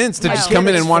more sense to No. just come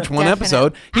in and watch one Definite.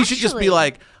 episode. He should just be Actually-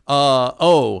 like,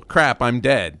 oh, crap, I'm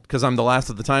dead because I'm the last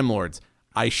of the Time Lords.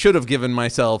 I should have given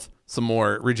myself some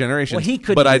more regeneration. Well, he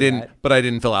couldn't but I do didn't. that. But I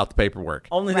didn't fill out the paperwork.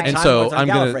 Only the Right. And Time so Lords on I'm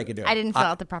gonna- Gallifrey could do it. I didn't fill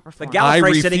out the proper form. Gal- I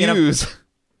Gallifrey sitting in a- refuse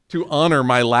to honor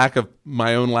my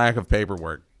own lack of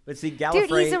paperwork. But see, Gallifrey.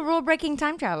 Dude, he's a rule-breaking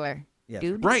time traveler. Yes.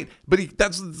 Dude. Right, but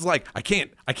that's it's like I can't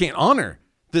honor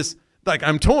this. Like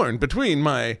I'm torn between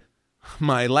my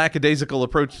lackadaisical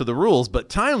approach to the rules, but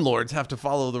Time Lords have to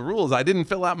follow the rules. I didn't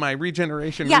fill out my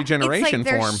regeneration It's like form.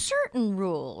 there's certain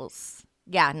rules.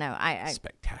 Yeah, no, I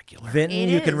Spectacular. Vinton, It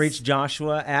you can is. reach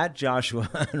Joshua at Joshua.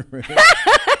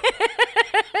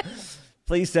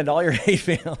 Please send all your hate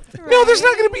mail. No, there's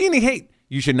not going to be any hate.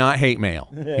 You should not hate mail.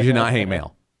 You should not hate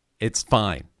mail. It's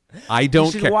fine. I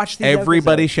don't should care. watch these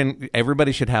Everybody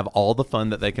should have all the fun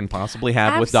that they can possibly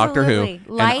have with Doctor Who,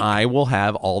 Absolutely. Like- and I will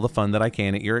have all the fun that I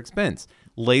can at your expense.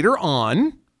 Later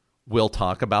on, we'll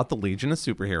talk about the Legion of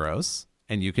Superheroes,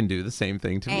 and you can do the same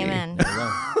thing to me. Amen.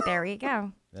 There you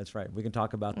go. That's right. We can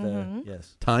talk about the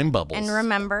yes, Time bubbles. And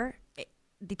remember,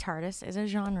 the TARDIS is a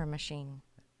genre machine.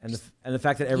 and the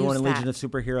fact that everyone Use in Legion that.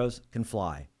 of Superheroes can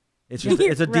fly. It's just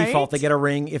it's a default. They Right? get a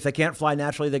ring. If they can't fly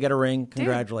naturally, they get a ring.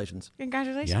 Congratulations.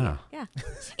 Congratulations. Yeah. Yeah.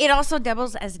 It also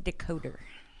doubles as a decoder.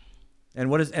 And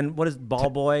what is Ball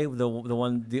Boy the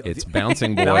one? It's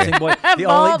Bouncing Boy, Bouncing Boy, the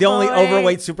Ball only Boy.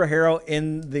 overweight superhero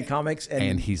in the comics, and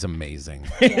and he's amazing.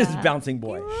 is Bouncing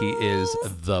Boy. He is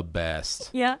the best.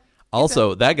 Yeah.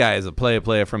 Also, that guy is a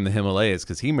player from the Himalayas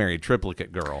because he married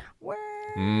Triplicate Girl. Word.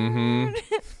 Mm-hmm.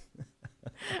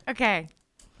 Okay.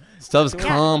 Stuff's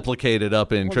complicated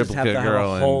up in We'll just have Triplicate to have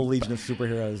Girl, a whole and Legion of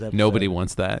Superheroes episode. nobody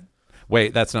wants that.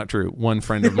 Wait, that's not true. One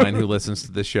friend of mine who listens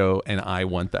to the show, and I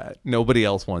want that. Nobody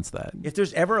else wants that. If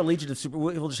there's ever a Legion of Super,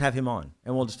 we'll just have him on,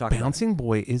 and we'll just talk about it. Bouncing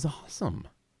Boy is awesome.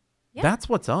 Yeah. That's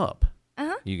what's up,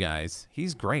 Uh-huh. you guys.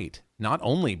 He's great. Not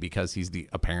only because he's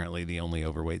apparently the only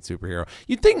overweight superhero.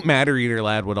 You'd think Matter Eater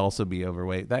Lad would also be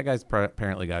overweight. That guy's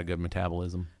apparently got a good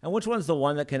metabolism. And which one's the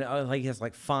one that can he has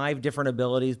like 5 different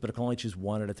abilities, but can only choose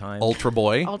one at a time? Ultra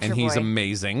Boy, Ultra and he's Boy.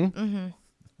 amazing.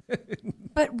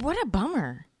 But what a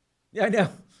bummer. Yeah, I know.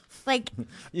 Like,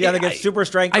 You got to Yeah, get super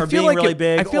strength I or feel being like really it,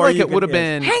 big. I feel or like you it would have could-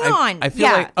 yeah. been. Hang on. I feel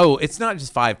Yeah. like it's not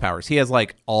just 5 powers. He has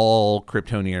like all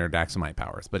Kryptonian or Daxamite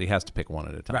powers, but he has to pick one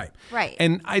at a time. Right. Right.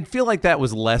 And I feel like that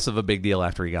was less of a big deal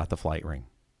after he got the flight ring.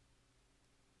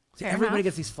 See, Fair everybody enough.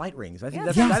 gets these flight rings. I think Yeah,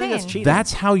 that's that's what I I'm think that's saying. cheating.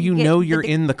 That's how you get know the- you're the-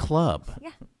 in the club.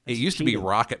 yeah. It used to be cheating.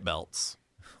 rocket belts.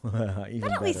 Even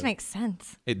That at least better. makes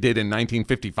sense. It did in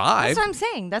 1955. That's what I'm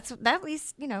saying. That at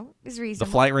least, is The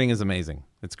reasonable. flight ring is amazing.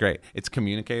 It's great. It's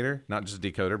communicator, not just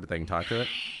decoder, but they can talk to it.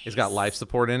 It's got life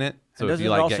support in it, so And if you doesn't it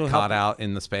like get also caught help- out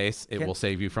in the space, it Can- will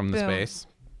save you from the Boom. space.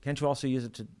 Can't you also use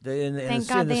it to in Thank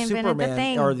the, God in the they invented the Superman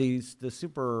thing. or the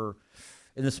super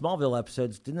in the Smallville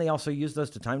episodes? Didn't they also use those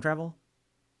to time travel?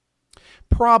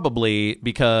 Probably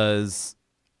because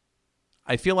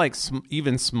I feel like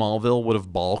even Smallville would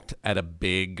have balked at a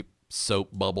big soap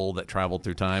bubble that traveled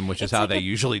through time, which is how they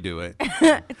usually do it.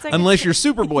 It's like Unless you're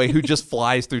Superboy, who just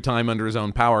flies through time under his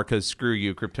own power because screw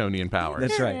you, Kryptonian powers.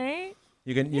 That's right.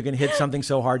 You can hit something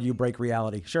so hard you break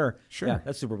reality. Sure. Yeah,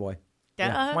 that's Superboy.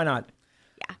 Yeah, Duh. why not?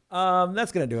 Yeah.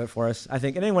 That's going to do it for us, I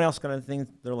think. And anyone else going to think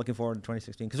they're looking forward to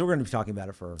 2016? Because we're going to be talking about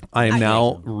it for. I am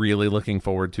now really looking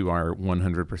forward to our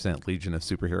 100% Legion of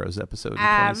Superheroes episode in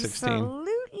 2016.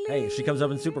 Absolutely. Hey, if she comes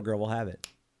up in Supergirl, we'll have it.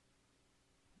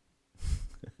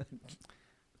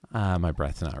 My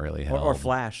breath's not really held. Or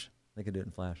Flash. They could do it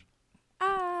in Flash.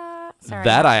 Sorry.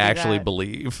 That I see actually that.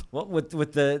 believe. Well, with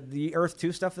the Earth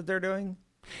 2 stuff that they're doing?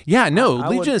 Yeah, no, I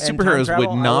Legion would- of and time Superheroes travel,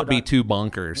 would I not would be not- too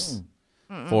bonkers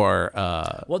for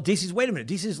Well, DC's, wait a minute.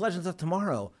 DC's Legends of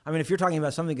Tomorrow. I mean, if you're talking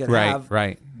about something that right, have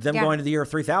right. them Yeah. going to the year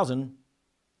 3000,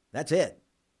 that's it.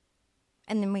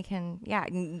 And then we can, yeah.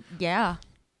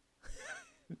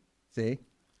 See?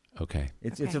 Okay.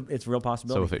 It's Okay. it's a real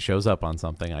possibility. So if it shows up on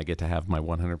something, I get to have my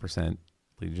 100%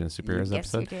 Legion of Superheroes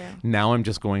Yes, you episode. do. Now I'm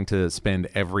just going to spend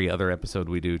every other episode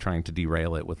we do trying to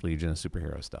derail it with Legion of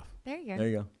Superhero stuff. There you go. There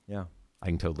you go. Yeah. I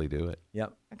can totally do it.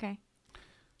 Yep. Okay.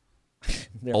 There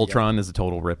we go. Ultron is a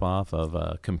total ripoff of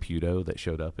Computo that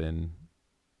showed up in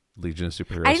Legion of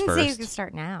Superheroes I didn't first. say you could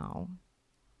start now.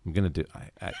 I'm gonna do.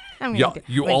 I'm you gonna do-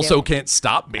 you would also do. can't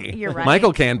stop me. You're right.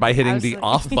 Michael can by hitting the Absolutely.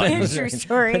 off button. True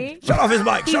story. Shut off his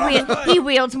mic. He, Shut off his mic. he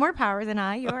wields more power than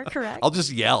I. You are correct. I'll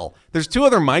just yell. There's 2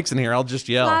 other mics in here. I'll just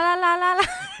yell. La la la la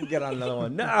la. Get on another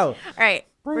one. No. All right,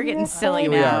 we're getting silly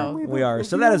We now. are. We are.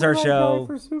 So that is our show.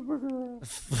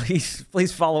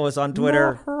 Please follow us on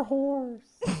Twitter.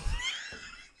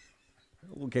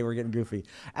 Okay, we're getting goofy.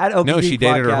 At Okie No, Geek she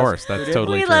dated her Podcast. horse. That's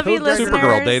totally We true. love you, Supergirl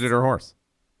listeners. dated her horse.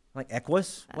 Like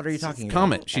Equus? What are you talking about?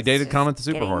 Comet. She dated Comet the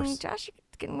Super Horse. Josh,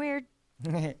 it's getting weird.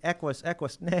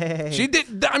 Equus. Nay. She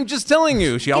did. I'm just telling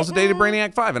you. She also dated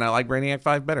Brainiac 5, and I like Brainiac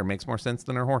 5 better. Makes more sense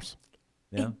than her horse.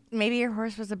 Yeah. Maybe your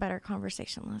horse was a better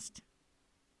conversationalist.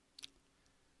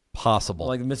 Possible.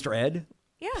 Like Mr. Ed?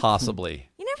 Yeah. Possibly.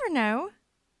 You never know.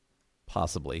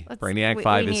 Possibly. Let's- Brainiac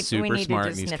 5 is we super need to smart,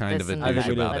 just and he's nip kind this of a in the I think douche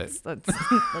we do. about it.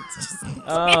 Let's just.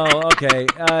 Oh, okay.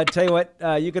 Tell you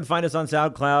what, you can find us on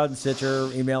SoundCloud, Stitcher,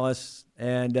 email us.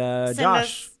 And Send Josh,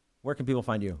 us- where can people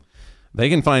find you? They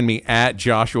can find me at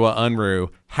Joshua Unruh,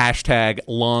 hashtag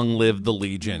long live the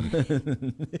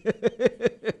Legion.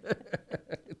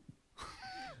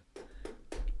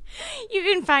 You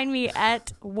can find me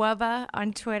at Wubba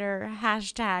on Twitter,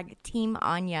 hashtag Team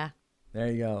Anya. There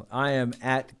you go. I am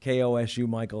at KOSU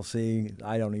Michael C.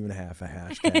 I don't even have a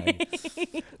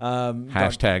hashtag.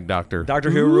 Hashtag Doctor. Doctor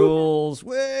Who rules.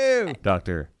 Woo!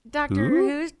 Doctor. Doctor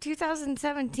Who's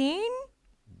 2017?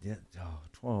 Yeah.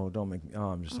 Oh, don't make me. Oh,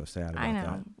 I'm just so sad about I know.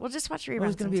 that. We'll just watch Well, reruns.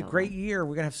 it's going to be a until great then. year. We're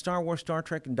going to have Star Wars, Star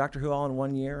Trek, and Doctor Who all in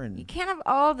one year. You And can't have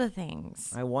all the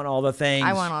things. I want all the things.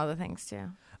 I want all the things too.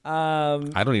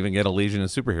 I don't even get a Legion of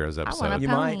Superheroes I want episode. a You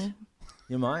pony. might.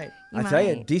 You might. You I tell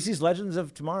you, might. DC's Legends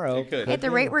of Tomorrow. At the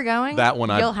rate we're going, That one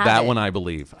you'll have that it. one I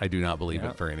believe. I do not believe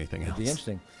it for anything else. Be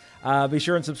interesting. Be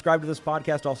sure and subscribe to this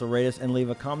podcast. Also rate us and leave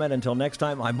a comment. Until next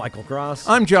time, I'm Michael Cross,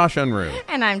 I'm Josh Unruh.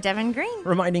 And I'm Devin Green.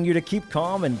 reminding you to keep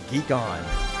calm and geek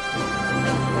on.